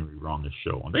Barefoot Winery were on this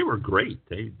show, and they were great.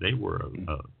 They were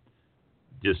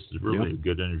just really a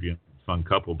good interview, fun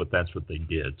couple, but that's what they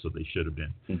did, so they should have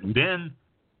been. Mm-hmm. Then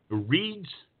Reed's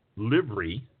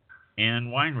Livery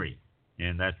and Winery,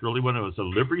 and that's really what it was, a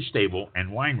livery stable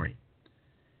and winery.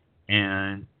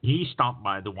 And he stopped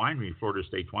by the winery, Florida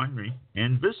State Winery,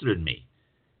 and visited me.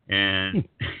 And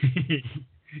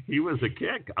he was a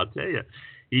kick, I'll tell you.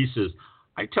 He says,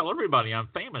 I tell everybody I'm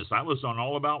famous. I was on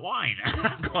All About Wine.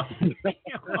 I'm going,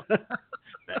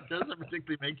 that doesn't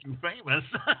particularly make you famous.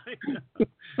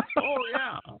 Oh,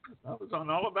 yeah. I was on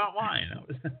All About Wine.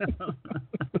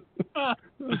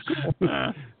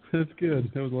 That's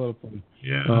good. That was a lot of fun.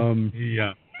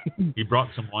 Yeah. He brought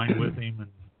some wine with him, and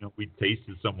we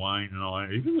tasted some wine and all that.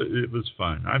 It was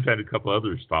fun. I've had a couple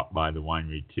others stop by the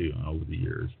winery too over the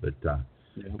years, but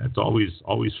it's always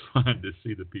fun to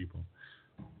see the people.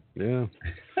 Yeah,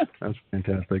 that's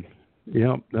fantastic.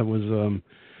 Yeah, that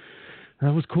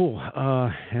was cool.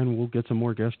 And we'll get some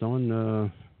more guests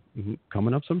on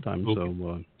coming up sometime. Okay. So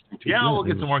we'll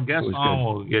get some more guests on.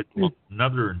 We'll get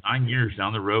another 9 years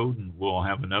down the road, and we'll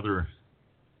have another.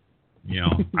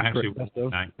 Actually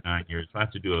 9 years. I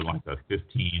have to do like a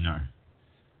 15 or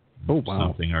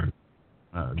something, or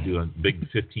do a big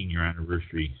 15-year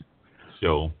anniversary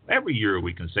show. Every year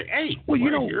we can say, hey,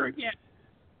 we're here again.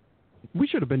 We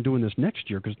should have been doing this next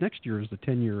year, because next year is the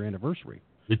 10-year anniversary.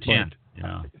 The 10th,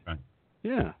 right.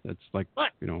 Yeah, it's like,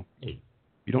 you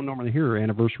don't normally hear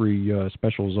anniversary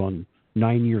specials on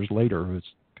 9 years later.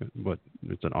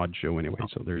 It's an odd show anyway,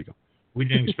 so there you go. We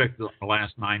didn't expect the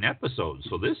last 9 episodes,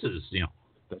 so this is,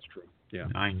 That's true. Yeah.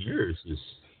 9 years is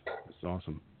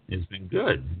awesome. It's been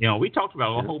good. We talked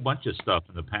about a whole bunch of stuff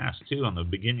in the past, too. On the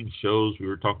beginning shows, we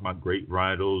were talking about great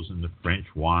varietals and the French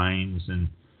wines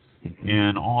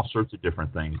and all sorts of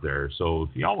different things there. So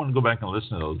if y'all want to go back and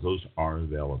listen to those are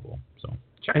available. So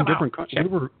check them out.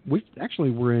 We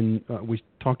actually were in, we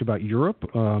talked about Europe,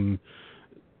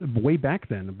 way back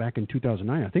then, back in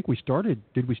 2009, I think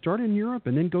did we start in Europe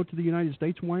and then go to the United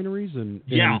States wineries?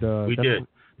 We did.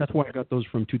 That's why I got those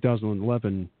from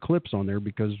 2011 clips on there,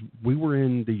 because we were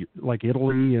in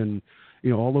Italy and,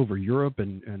 all over Europe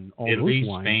and all Italy, those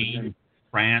wines. Spain,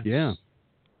 France,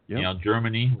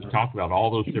 Germany. We talked about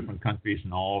all those different countries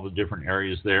and all the different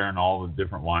areas there and all the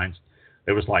different wines.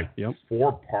 There was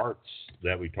 4 parts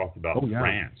that we talked about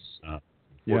France.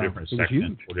 4 different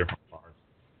sections, 4 different parts.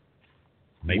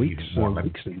 Maybe weeks, even more.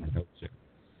 Weeks.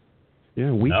 Yeah,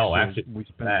 weeks. No, actually,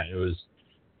 it was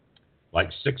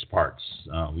like 6 parts.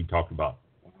 We talked about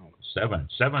 7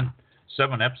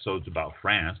 episodes about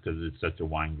France, because it's such a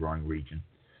wine-growing region,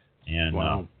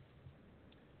 and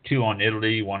 2 on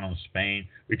Italy, 1 on Spain.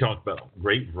 We talked about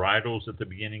great varietals at the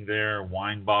beginning there,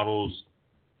 wine bottles,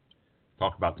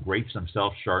 talk about the grapes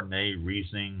themselves, Chardonnay,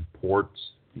 Riesling, ports.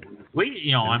 I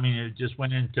mean, it just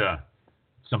went into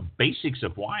some basics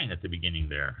of wine at the beginning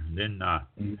there. And then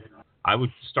I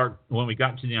would start, when we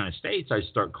got to the United States, I'd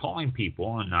start calling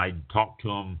people, and I'd talk to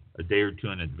them a day or two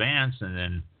in advance and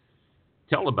then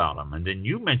tell about them. And then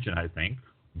you mentioned, I think,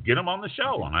 get them on the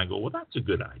show. And I go, well, that's a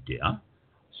good idea.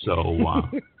 So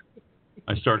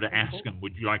I started to ask them,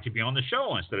 would you like to be on the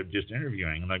show instead of just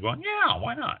interviewing? And they're going, yeah,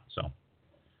 why not? So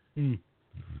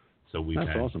we've that's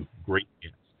had awesome. Great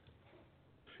guests.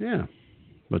 Yeah.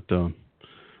 But,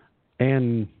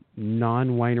 and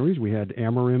non-wineries, we had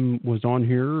Amarim was on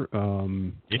here.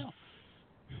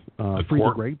 Free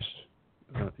the Grapes.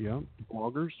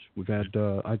 Bloggers. We've had,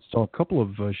 I saw a couple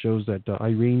of shows that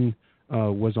Irene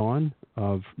was on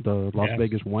of the Las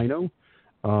Vegas Wino.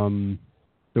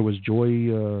 There was Joy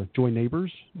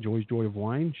Neighbors, Joy's Joy of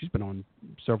Wine. She's been on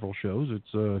several shows.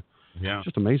 It's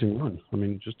just amazing run. I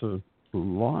mean, just a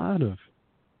lot of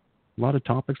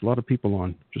topics, a lot of people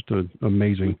on. Just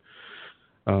amazing.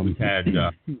 We've had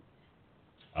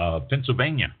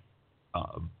Pennsylvania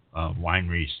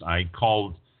wineries. I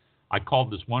called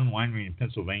this one winery in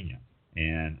Pennsylvania,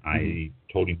 and I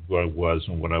told him who I was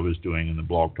and what I was doing in the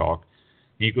blog talk.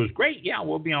 And he goes, "Great, yeah,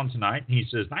 we'll be on tonight." And he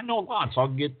says, "I know lots. I'll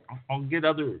get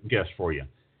other guests for you."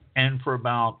 And for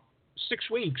about 6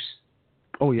 weeks,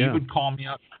 he would call me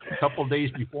up a couple of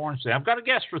days before and say, "I've got a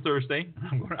guest for Thursday." And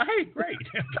I'm going, "Hey, great!"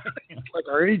 Like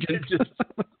our agent.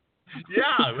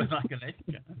 Yeah, it was like an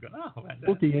agent. I'm going, "Oh, man,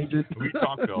 booking agent." We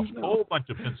talked to a whole bunch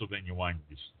of Pennsylvania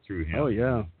wineries through him. Oh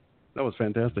yeah, that was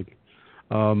fantastic.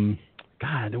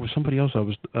 God, there was somebody else. I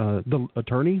was the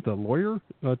attorney, the lawyer.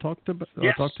 Talked to him.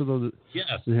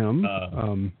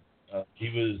 He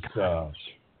was.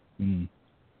 Trying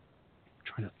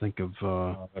to think of.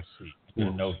 Let's see. I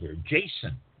got a note here.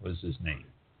 Jason was his name.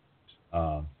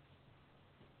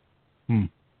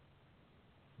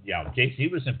 Yeah, Jason. He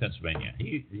was in Pennsylvania.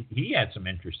 He had some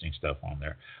interesting stuff on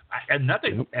there.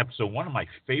 Another episode. One of my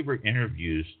favorite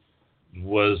interviews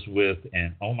was with,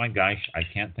 and oh my gosh, I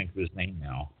can't think of his name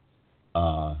now.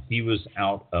 He was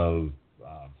out of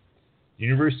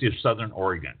University of Southern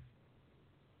Oregon.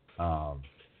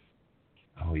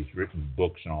 He's written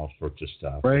books and all sorts of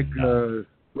stuff. Greg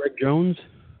Jones?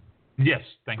 Yes,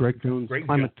 thank you. Greg Jones,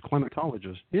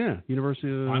 climatologist. Yeah, University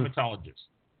of... Climatologist.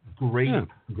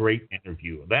 Great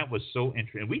interview. That was so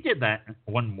interesting. We did that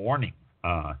one morning.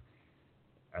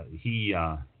 He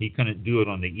couldn't do it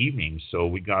on the evenings, so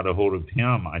we got a hold of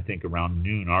him, I think, around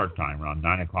noon our time, around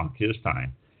 9 o'clock his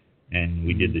time. And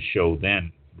we did the show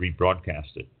then,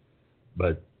 rebroadcast it.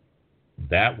 But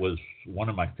that was one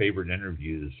of my favorite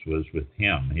interviews was with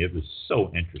him. It was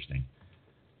so interesting.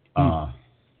 And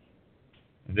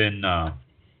then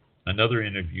another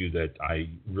interview that I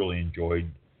really enjoyed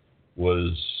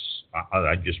was,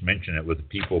 I just mentioned it, with the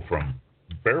people from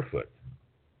Barefoot.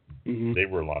 They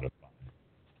were a lot of fun.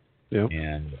 Yeah.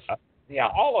 And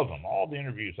all of them, all the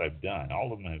interviews I've done,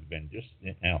 all of them have been just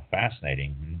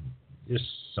fascinating. Just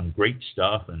some great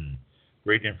stuff and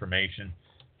great information.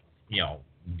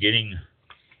 Getting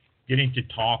to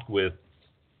talk with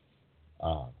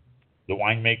the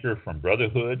winemaker from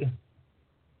Brotherhood.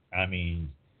 I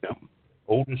mean,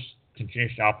 oldest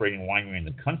continuous operating winery in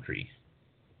the country.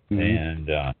 And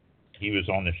he was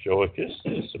on the show. Just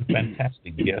some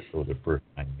fantastic guests over the first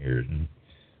 9 years. And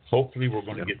hopefully we're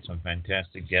going to get some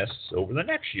fantastic guests over the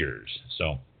next years.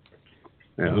 So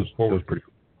yeah, that was pretty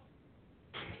cool.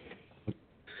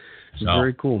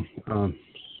 Very cool.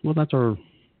 Well, that's our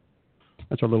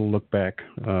little look back.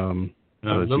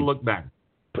 Little look back.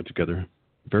 Put together.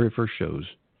 Very first shows.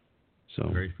 So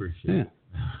very first show. Yeah.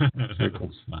 Very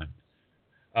cool. Fun.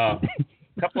 A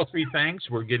couple of three things.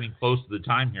 We're getting close to the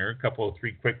time here. A couple of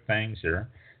three quick things here.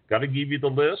 Got to give you the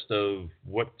list of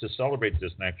what to celebrate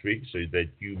this next week so that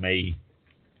you may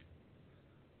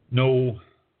know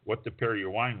what to pair your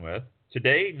wine with.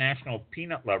 Today, National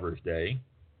Peanut Lovers Day.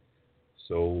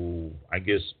 So I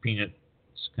guess peanuts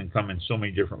can come in so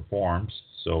many different forms.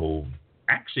 So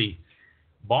actually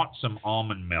bought some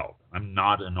almond milk. I'm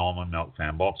not an almond milk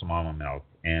fan. Bought some almond milk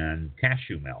and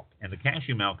cashew milk. And the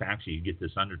cashew milk, actually, you get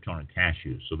this undertone of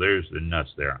cashew. So there's the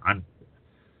nuts there.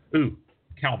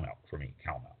 Cow milk for me,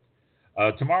 cow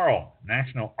milk. Tomorrow,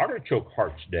 National Artichoke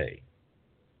Hearts Day.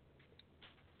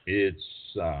 It's,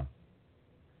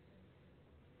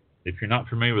 if you're not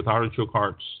familiar with artichoke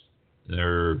hearts,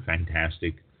 they're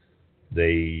fantastic.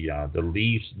 The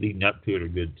leaves leading up to it are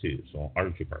good too. So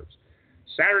artichoke hearts.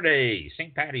 Saturday,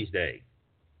 St. Patty's Day.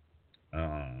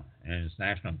 And it's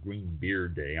National Green Beer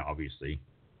Day, obviously.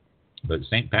 But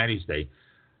St. Patty's Day,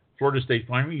 Florida State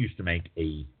Winery used to make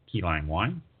a key lime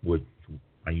wine, which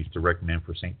I used to recommend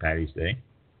for St. Patty's Day.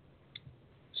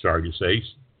 Sorry to say,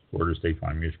 Florida State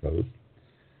Farm is closed.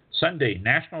 Sunday,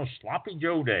 National Sloppy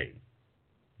Joe Day.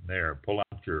 There, pull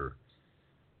out your,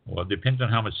 well, it depends on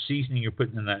how much seasoning you're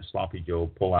putting in that Sloppy Joe.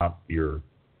 Pull out your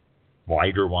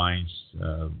lighter wines,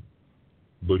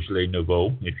 Beaujolais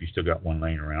Nouveau, if you still got one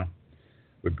laying around.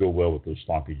 Would go well with those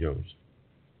Sloppy Joes.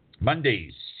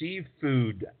 Monday,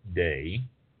 Seafood Day.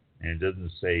 And it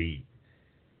doesn't say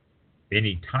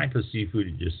any type of seafood,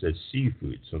 it just says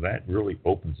seafood. So that really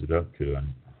opens it up to a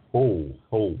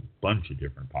whole bunch of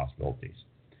different possibilities.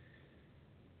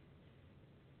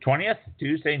 20th,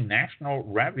 Tuesday, National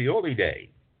Ravioli Day.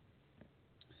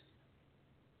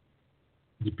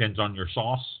 Depends on your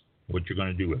sauce, what you're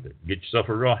going to do with it. Get yourself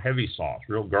a real heavy sauce,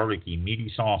 real garlicky,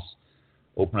 meaty sauce.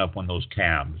 Open up one of those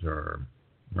Cabs or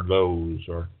Merlots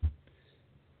or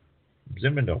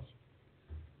Zinfandos.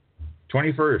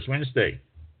 21st, Wednesday,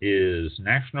 is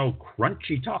National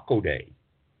Crunchy Taco Day.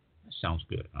 That sounds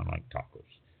good. I like tacos.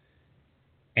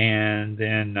 And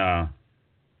then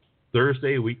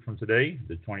Thursday, a week from today,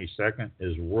 the 22nd,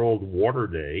 is World Water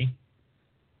Day,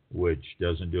 which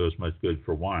doesn't do as much good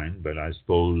for wine, but I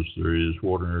suppose there is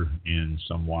water in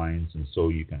some wines, and so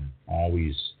you can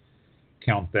always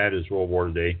count that as World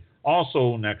Water Day.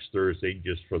 Also, next Thursday,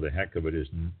 just for the heck of it, is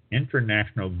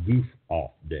International Goof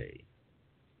Off Day.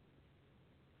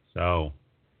 So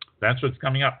that's what's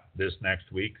coming up this next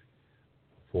week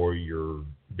for your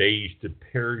days to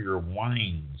pair your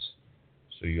wines,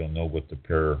 so you'll know what to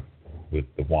pair with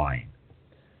the wine.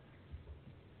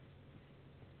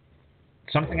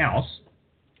 Something else.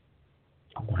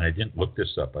 Oh, I didn't look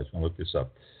this up. I was going to look this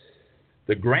up.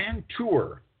 The Grand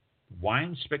Tour,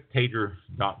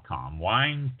 WineSpectator.com.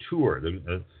 Wine Tour,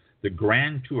 the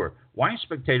Grand Tour. Wine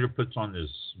Spectator puts on this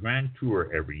Grand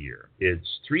Tour every year. It's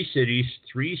 3 cities,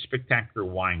 3 spectacular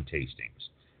wine tastings.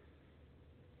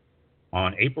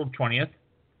 On April 20th,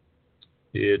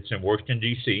 it's in Washington,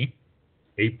 D.C.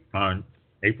 On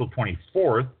April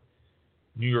 24th,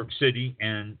 New York City,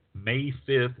 and May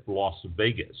 5th, Las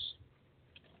Vegas.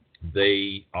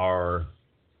 They are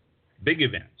big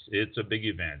events. It's a big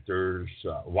event. There's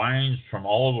wines from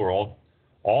all over the world.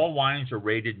 All wines are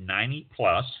rated 90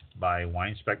 plus by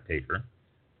Wine Spectator,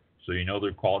 so you know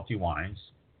they're quality wines.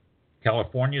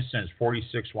 California sends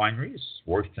 46 wineries.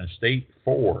 Washington State,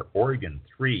 4. Oregon,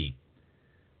 3.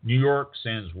 New York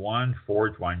sends 1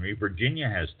 Forge winery. Virginia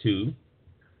has 2.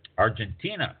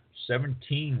 Argentina,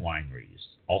 17 wineries.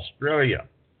 Australia,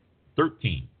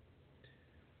 13.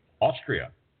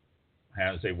 Austria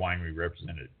has a winery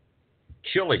represented.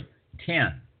 Chile,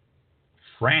 10.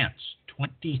 France,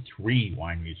 23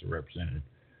 wineries are represented.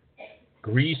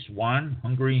 Greece, 1.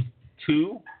 Hungary,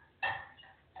 2.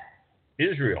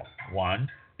 Israel, 1.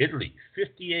 Italy,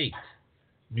 58.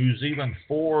 New Zealand,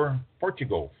 4.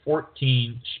 Portugal,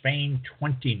 14. Spain,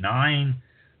 29.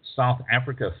 South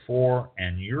Africa, 4.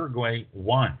 And Uruguay,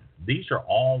 1. These are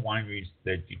all wineries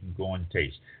that you can go and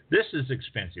taste. This is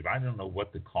expensive. I don't know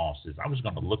what the cost is. I was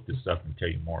going to look this up and tell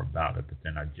you more about it, but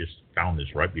then I just found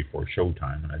this right before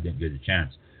showtime, and I didn't get a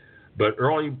chance. But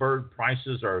early bird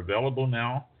prices are available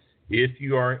now. If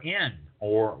you are in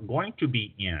or going to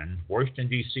be in Washington,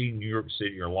 D.C., New York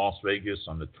City, or Las Vegas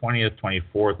on the 20th,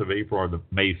 24th of April, or the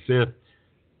May 5th,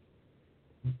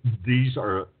 these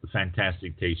are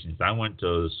fantastic tastings. I went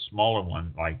to a smaller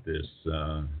one like this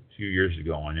a few years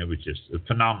ago, and it was just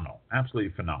phenomenal,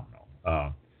 absolutely phenomenal.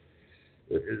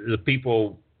 The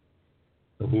people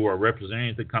who are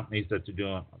representing the companies that they're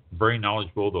doing, very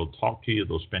knowledgeable. They'll talk to you.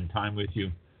 They'll spend time with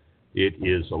you. It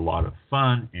is a lot of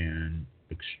fun and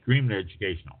extremely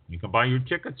educational. You can buy your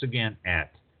tickets again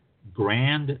at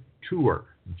Grand Tour,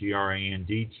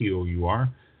 GRANDTOUR,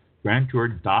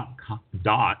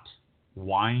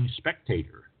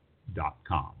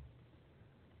 grandtour.winespectator.com.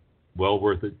 Well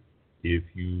worth it if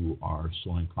you are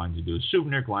so inclined to do it.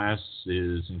 Souvenir glass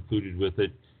is included with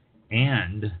it.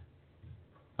 And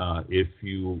if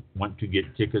you want to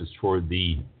get tickets for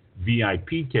the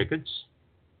VIP tickets,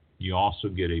 you also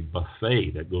get a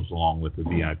buffet that goes along with the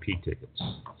VIP tickets.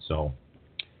 So,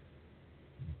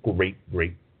 great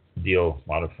deal, a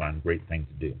lot of fun, great thing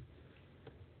to do.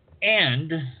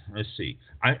 And, let's see,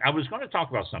 I was going to talk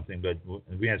about something, but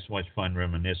we had so much fun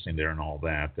reminiscing there and all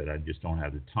that I just don't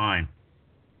have the time.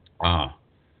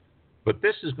 But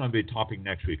this is going to be a topic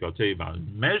next week. I'll tell you about it.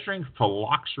 Measuring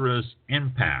phylloxera's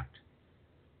impact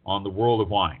on the world of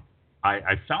wine.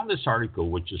 I found this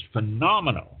article, which is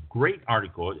phenomenal. Great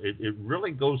article. It really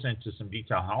goes into some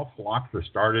detail how phylloxera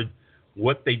started,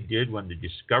 what they did when they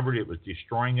discovered it was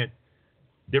destroying it,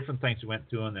 different things they went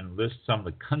through, and then lists some of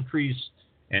the countries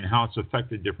and how it's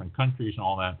affected different countries and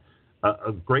all that.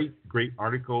 a great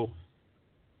article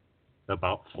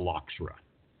about phylloxera.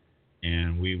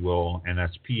 And we will, and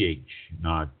that's PH,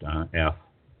 not F,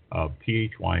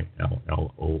 PHYLLOXERA,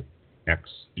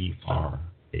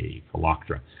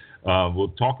 phylloxera.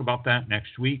 We'll talk about that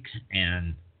next week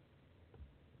and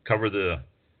cover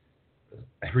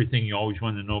everything you always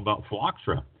want to know about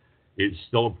phylloxera. It's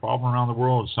still a problem around the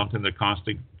world. It's something they're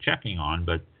constantly checking on,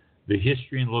 but the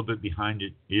history and a little bit behind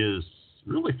it is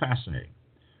really fascinating.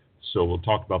 So we'll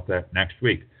talk about that next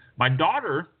week. My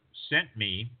daughter sent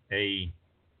me an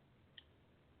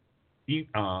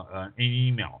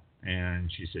email,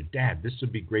 and she said, "Dad, this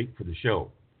would be great for the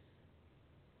show."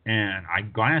 And I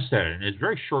glanced at it, and it's a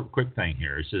very short, quick thing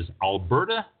here. It says,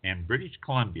 Alberta and British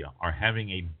Columbia are having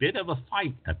a bit of a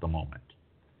fight at the moment.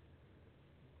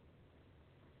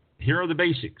 Here are the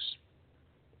basics.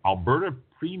 Alberta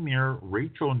Premier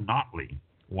Rachel Notley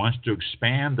wants to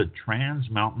expand the Trans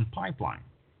Mountain Pipeline.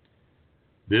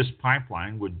 This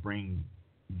pipeline would bring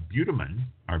bitumen,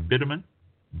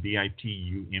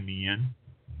 B-I-T-U-M-E-N,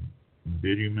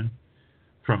 bitumen,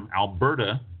 from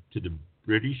Alberta to the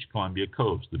British Columbia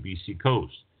coast, the BC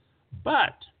coast.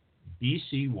 But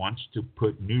BC wants to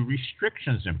put new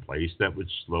restrictions in place that would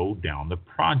slow down the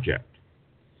project.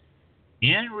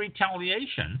 In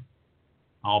retaliation,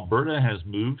 Alberta has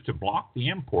moved to block the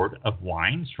import of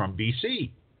wines from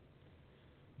BC.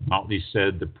 Motley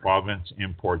said the province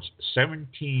imports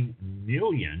 17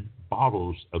 million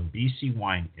bottles of BC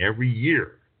wine every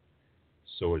year,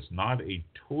 so it's not a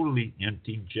totally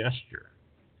empty gesture.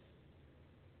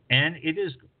 And it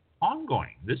is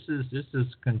ongoing. This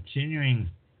is continuing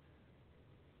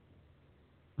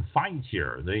fight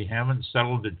here. They haven't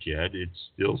settled it yet. It's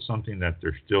still something that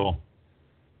they're still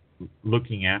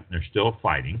looking at, and they're still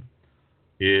fighting.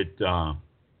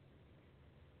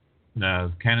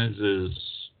 Canada's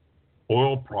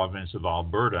oil province of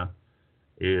Alberta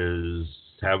is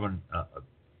having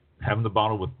the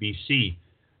battle with BC,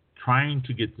 trying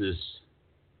to get this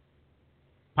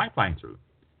pipeline through,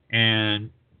 and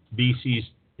BC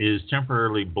is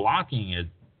temporarily blocking it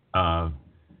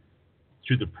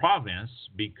through the province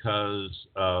because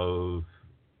of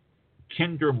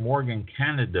Kinder Morgan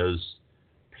Canada's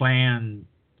planned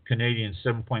Canadian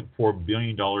 $7.4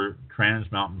 billion Trans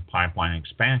Mountain Pipeline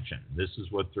expansion. This is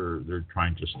what they're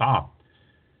trying to stop.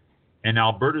 And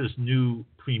Alberta's new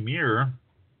premier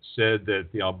said that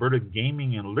the Alberta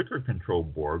Gaming and Liquor Control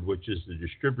Board, which is the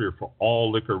distributor for all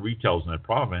liquor retails in the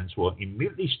province, will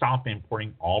immediately stop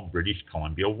importing all British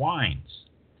Columbia wines.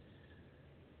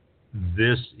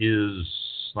 This is,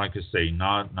 like I say,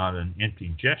 not an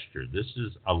empty gesture. This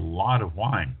is a lot of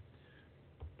wine.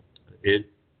 It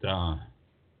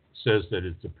says that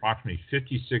it's approximately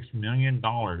 $56 million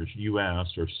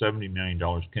U.S. or $70 million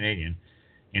Canadian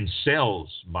in sales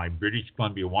by British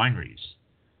Columbia wineries,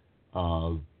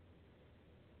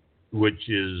 which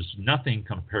is nothing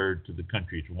compared to the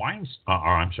country's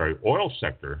oil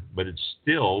sector, but it's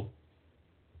still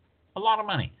a lot of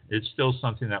money. It's still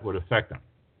something that would affect them.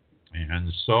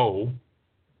 And so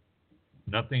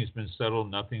nothing's been settled,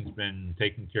 nothing's been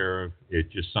taken care of.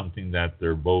 It's just something that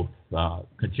they're both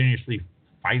continuously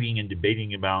fighting and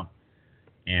debating about.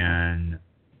 And,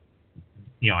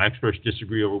 experts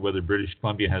disagree over whether British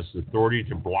Columbia has the authority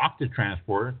to block the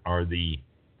transport or the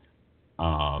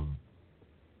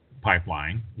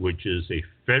pipeline, which is a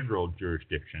federal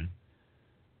jurisdiction.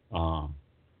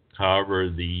 However,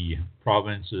 the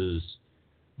province's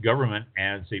government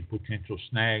adds a potential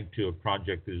snag to a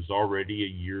project that is already a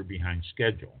year behind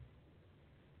schedule.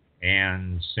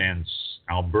 And since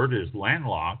Alberta is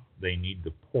landlocked, they need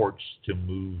the ports to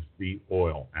move the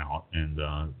oil out and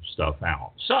stuff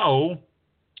out. So,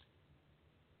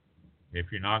 if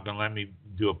you're not going to let me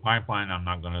do a pipeline, I'm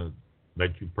not going to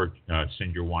let you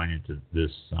send your wine into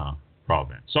this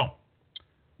province. So,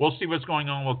 we'll see what's going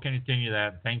on. We'll continue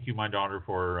that. Thank you, my daughter,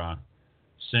 for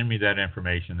sending me that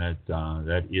information.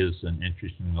 That is an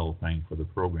interesting little thing for the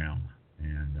program,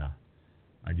 and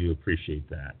I do appreciate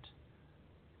that.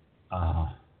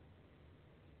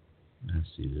 Let's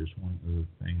see, there's one other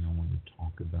thing I want to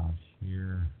talk about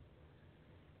here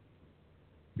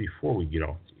before we get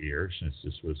off the air, since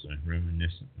this was a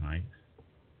reminiscent night.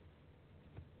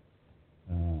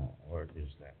 Where is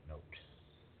that note?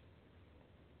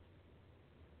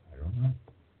 I don't know.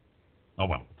 Oh,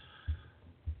 well.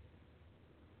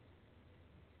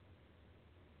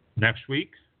 Next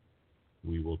week,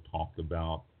 we will talk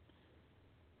about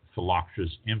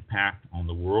phylloxera's impact on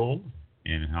the world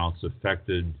and how it's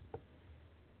affected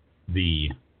the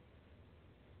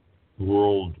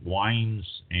world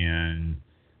wines and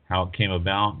how it came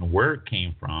about and where it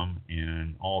came from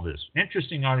and all this.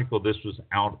 Interesting article. This was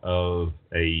out of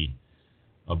a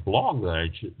blog that I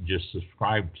just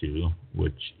subscribed to,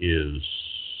 which is,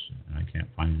 I can't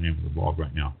find the name of the blog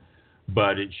right now,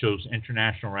 but it shows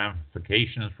international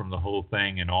ramifications from the whole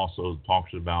thing, and also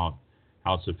talks about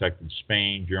how it's affected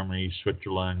Spain, Germany,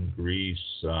 Switzerland, Greece,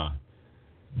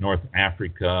 North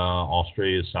Africa,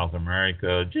 Australia, South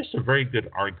America. Just a very good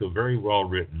article, very well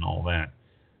written, all that.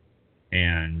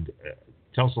 And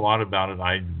tells a lot about it.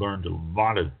 I learned a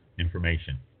lot of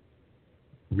information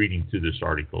reading through this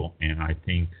article, and I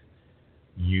think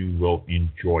you will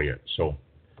enjoy it. So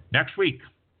next week,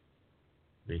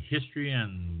 the history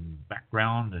and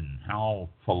background and how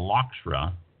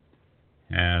phylloxera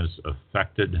has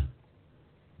affected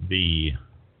the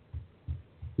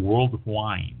world of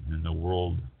wine and the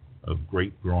world of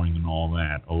grape growing and all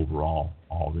that overall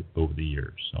over the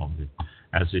years. So,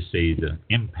 as they say, the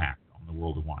impact on the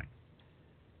world of wine.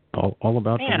 All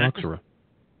about phylloxera.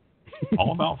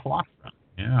 All about phylloxera.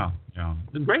 Yeah.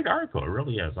 It's a great article. It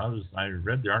really is. I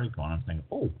read the article and I'm thinking,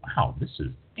 oh wow, this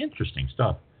is interesting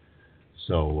stuff.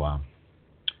 So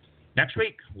next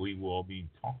week we will be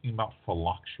talking about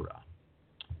phylloxera.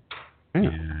 Yeah.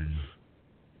 And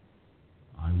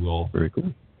I will. Very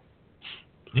cool.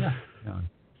 Yeah.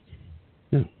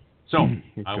 So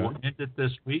I will end it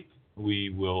this week. We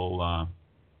will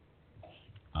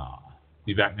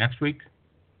be back next week.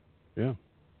 Yeah.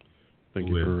 Thank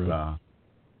you with for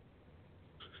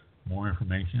more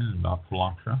information about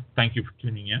phylloxera. Thank you for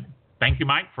tuning in. Thank you,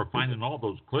 Mike, for finding all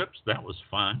those clips. That was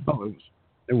fun. Oh,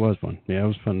 it was fun. Yeah, it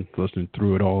was fun listening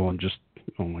through it all and just,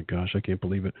 oh my gosh, I can't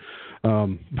believe it.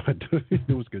 But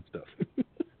it was good stuff.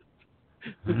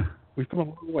 We've come a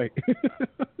long way.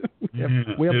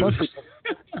 we have buses.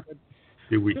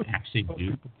 Did we actually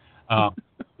do?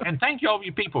 And thank you, all of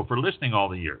you people, for listening all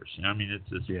the years. I mean,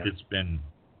 it's been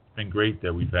great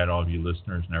that we've had all of you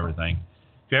listeners and everything.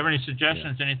 If you have any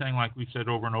suggestions, anything like we've said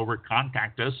over and over,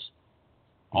 contact us.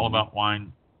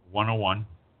 allaboutwine101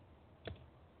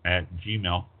 at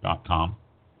gmail.com.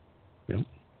 Yep.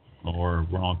 Or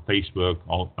we're on Facebook,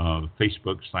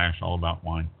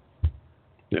 Facebook/allaboutwine.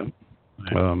 Yeah.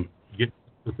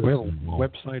 We have a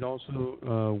website also.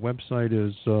 Website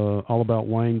is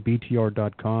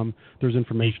allaboutwinebtr.com. There's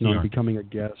information on becoming a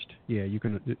guest. Yeah, you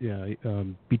can.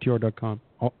 BTR.com.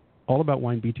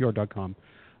 Allaboutwinebtr.com.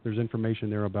 There's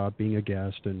information there about being a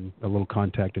guest and a little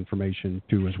contact information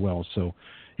too as well. So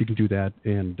you can do that.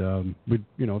 And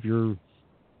if you're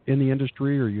in the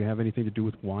industry or you have anything to do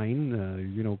with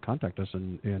wine, contact us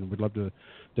and we'd love to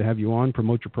have you on,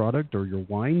 promote your product or your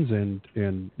wines. And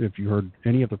if you heard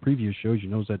any of the previous shows, you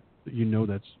know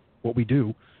that's what we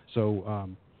do. So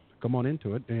come on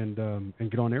into it and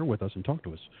get on air with us and talk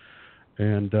to us.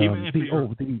 And even if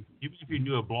you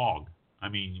do a blog, I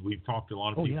mean, we've talked to a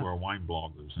lot of people who are wine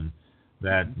bloggers, and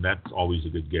that's always a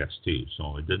good guest too.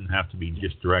 So it doesn't have to be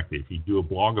just directly. If you do a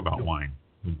blog about wine,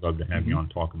 we'd love to have you on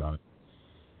and talk about it.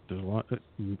 There's a lot of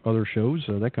other shows,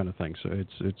 that kind of thing. So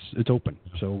it's open.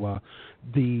 So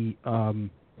the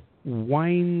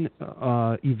wine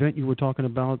event you were talking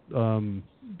about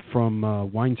from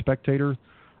Wine Spectator,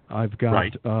 I've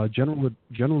got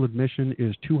general admission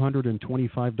is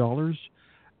 $225,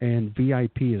 and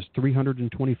VIP is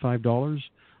 $325.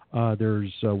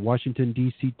 There's Washington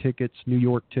D.C. tickets, New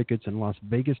York tickets, and Las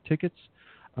Vegas tickets.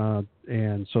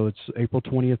 And so it's April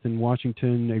 20th in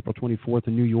Washington, April 24th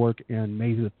in New York, and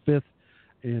May the 5th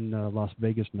in Las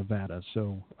Vegas, Nevada.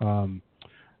 So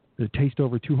the taste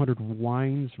over 200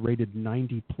 wines, rated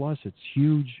 90 plus. It's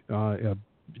huge, a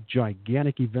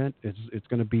gigantic event. It's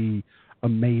going to be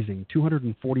amazing.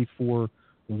 244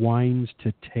 wines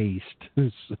to taste.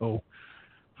 So,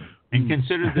 and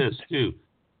consider this too: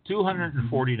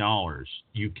 $240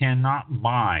 you cannot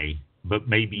buy, but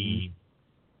maybe.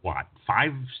 What,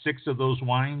 5-6 of those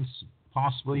wines,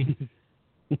 possibly,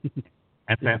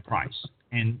 at that price.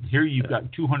 And here you've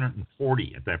got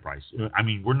 240 at that price. I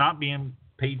mean, we're not being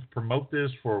paid to promote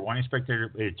this for Wine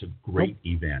Spectator. It's a great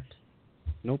event.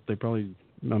 Nope, they probably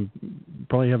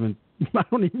haven't. I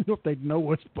don't even know if they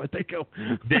know us, but they go.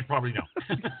 They probably don't.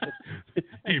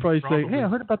 They probably say, "Hey, I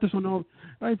heard about this on All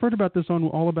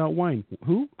About Wine."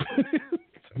 Who?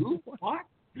 Who? What?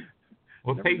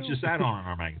 What page is that on in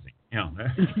our magazine? Yeah.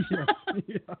 So,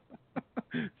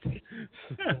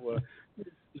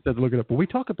 just have to look it up. But we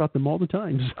talk about them all the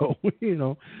time, so Yes, we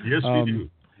do.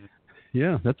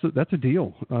 Yeah, that's a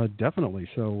deal, definitely.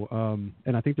 So,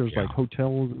 and I think there's like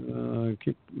hotel.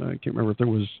 Can't remember if there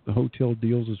was hotel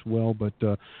deals as well, but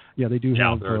they do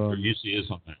have. There usually is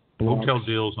on there. Blogs. Hotel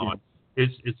deals on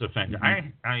It's a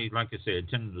fantastic. I like I say,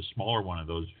 attended a smaller one of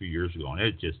those a few years ago, and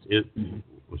it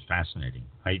was fascinating.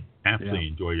 I absolutely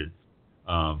enjoyed it.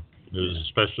 It was a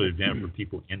special event for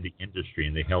people in the industry,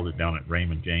 and they held it down at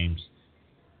Raymond James,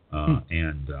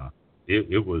 and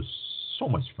it was so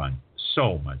much fun.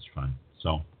 So much fun.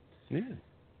 So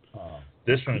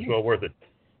this one is well worth it.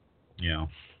 Yeah.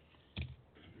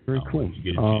 Very cool.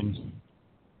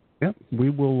 Yep, we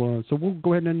will. So we'll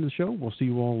go ahead and end the show. We'll see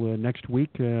you all next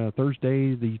week,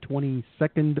 Thursday, the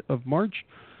 22nd of March.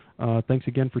 Thanks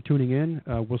again for tuning in.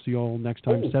 We'll see you all next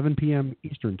time, 7 p.m.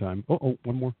 Eastern time. Oh,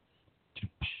 one more.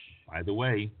 By the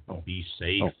way, be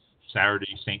safe.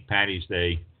 Saturday, St. Patty's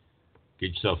Day.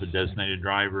 Get yourself a designated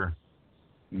driver.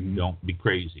 Don't be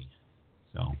crazy.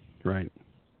 So. Right.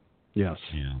 Yes.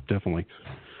 Yeah. Definitely.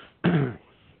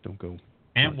 Don't go.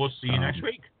 And we'll see you next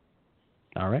week.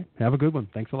 All right. Have a good one.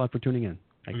 Thanks a lot for tuning in.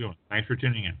 Thanks for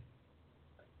tuning in.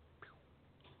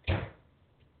 I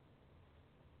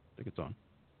think it's on.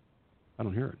 I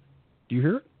don't hear it. Do you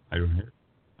hear it? I don't hear it.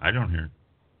 I don't hear it.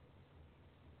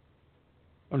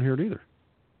 I don't hear it either.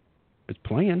 It's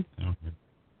playing. I don't hear it.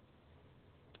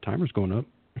 The timer's going up.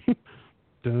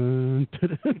 Dun,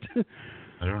 dun, dun, dun.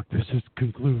 This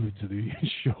concludes the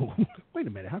show. Wait a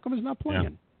minute. How come it's not playing? Yeah.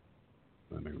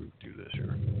 Let me do this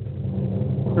here.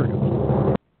 There we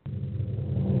go.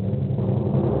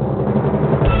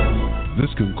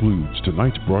 This concludes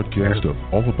tonight's broadcast of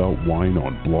All About Wine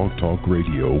on Blog Talk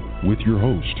Radio with your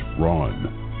host, Ron.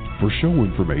 For show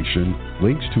information,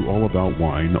 links to All About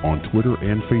Wine on Twitter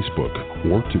and Facebook,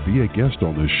 or to be a guest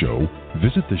on this show,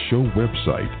 visit the show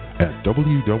website at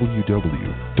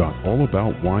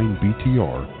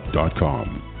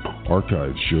www.allaboutwinebtr.com.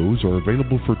 Archive shows are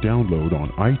available for download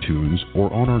on iTunes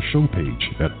or on our show page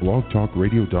at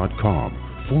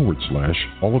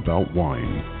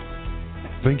blogtalkradio.com/allaboutwine.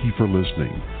 Thank you for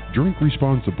listening. Drink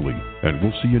responsibly, and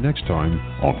we'll see you next time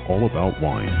on All About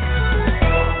Wine.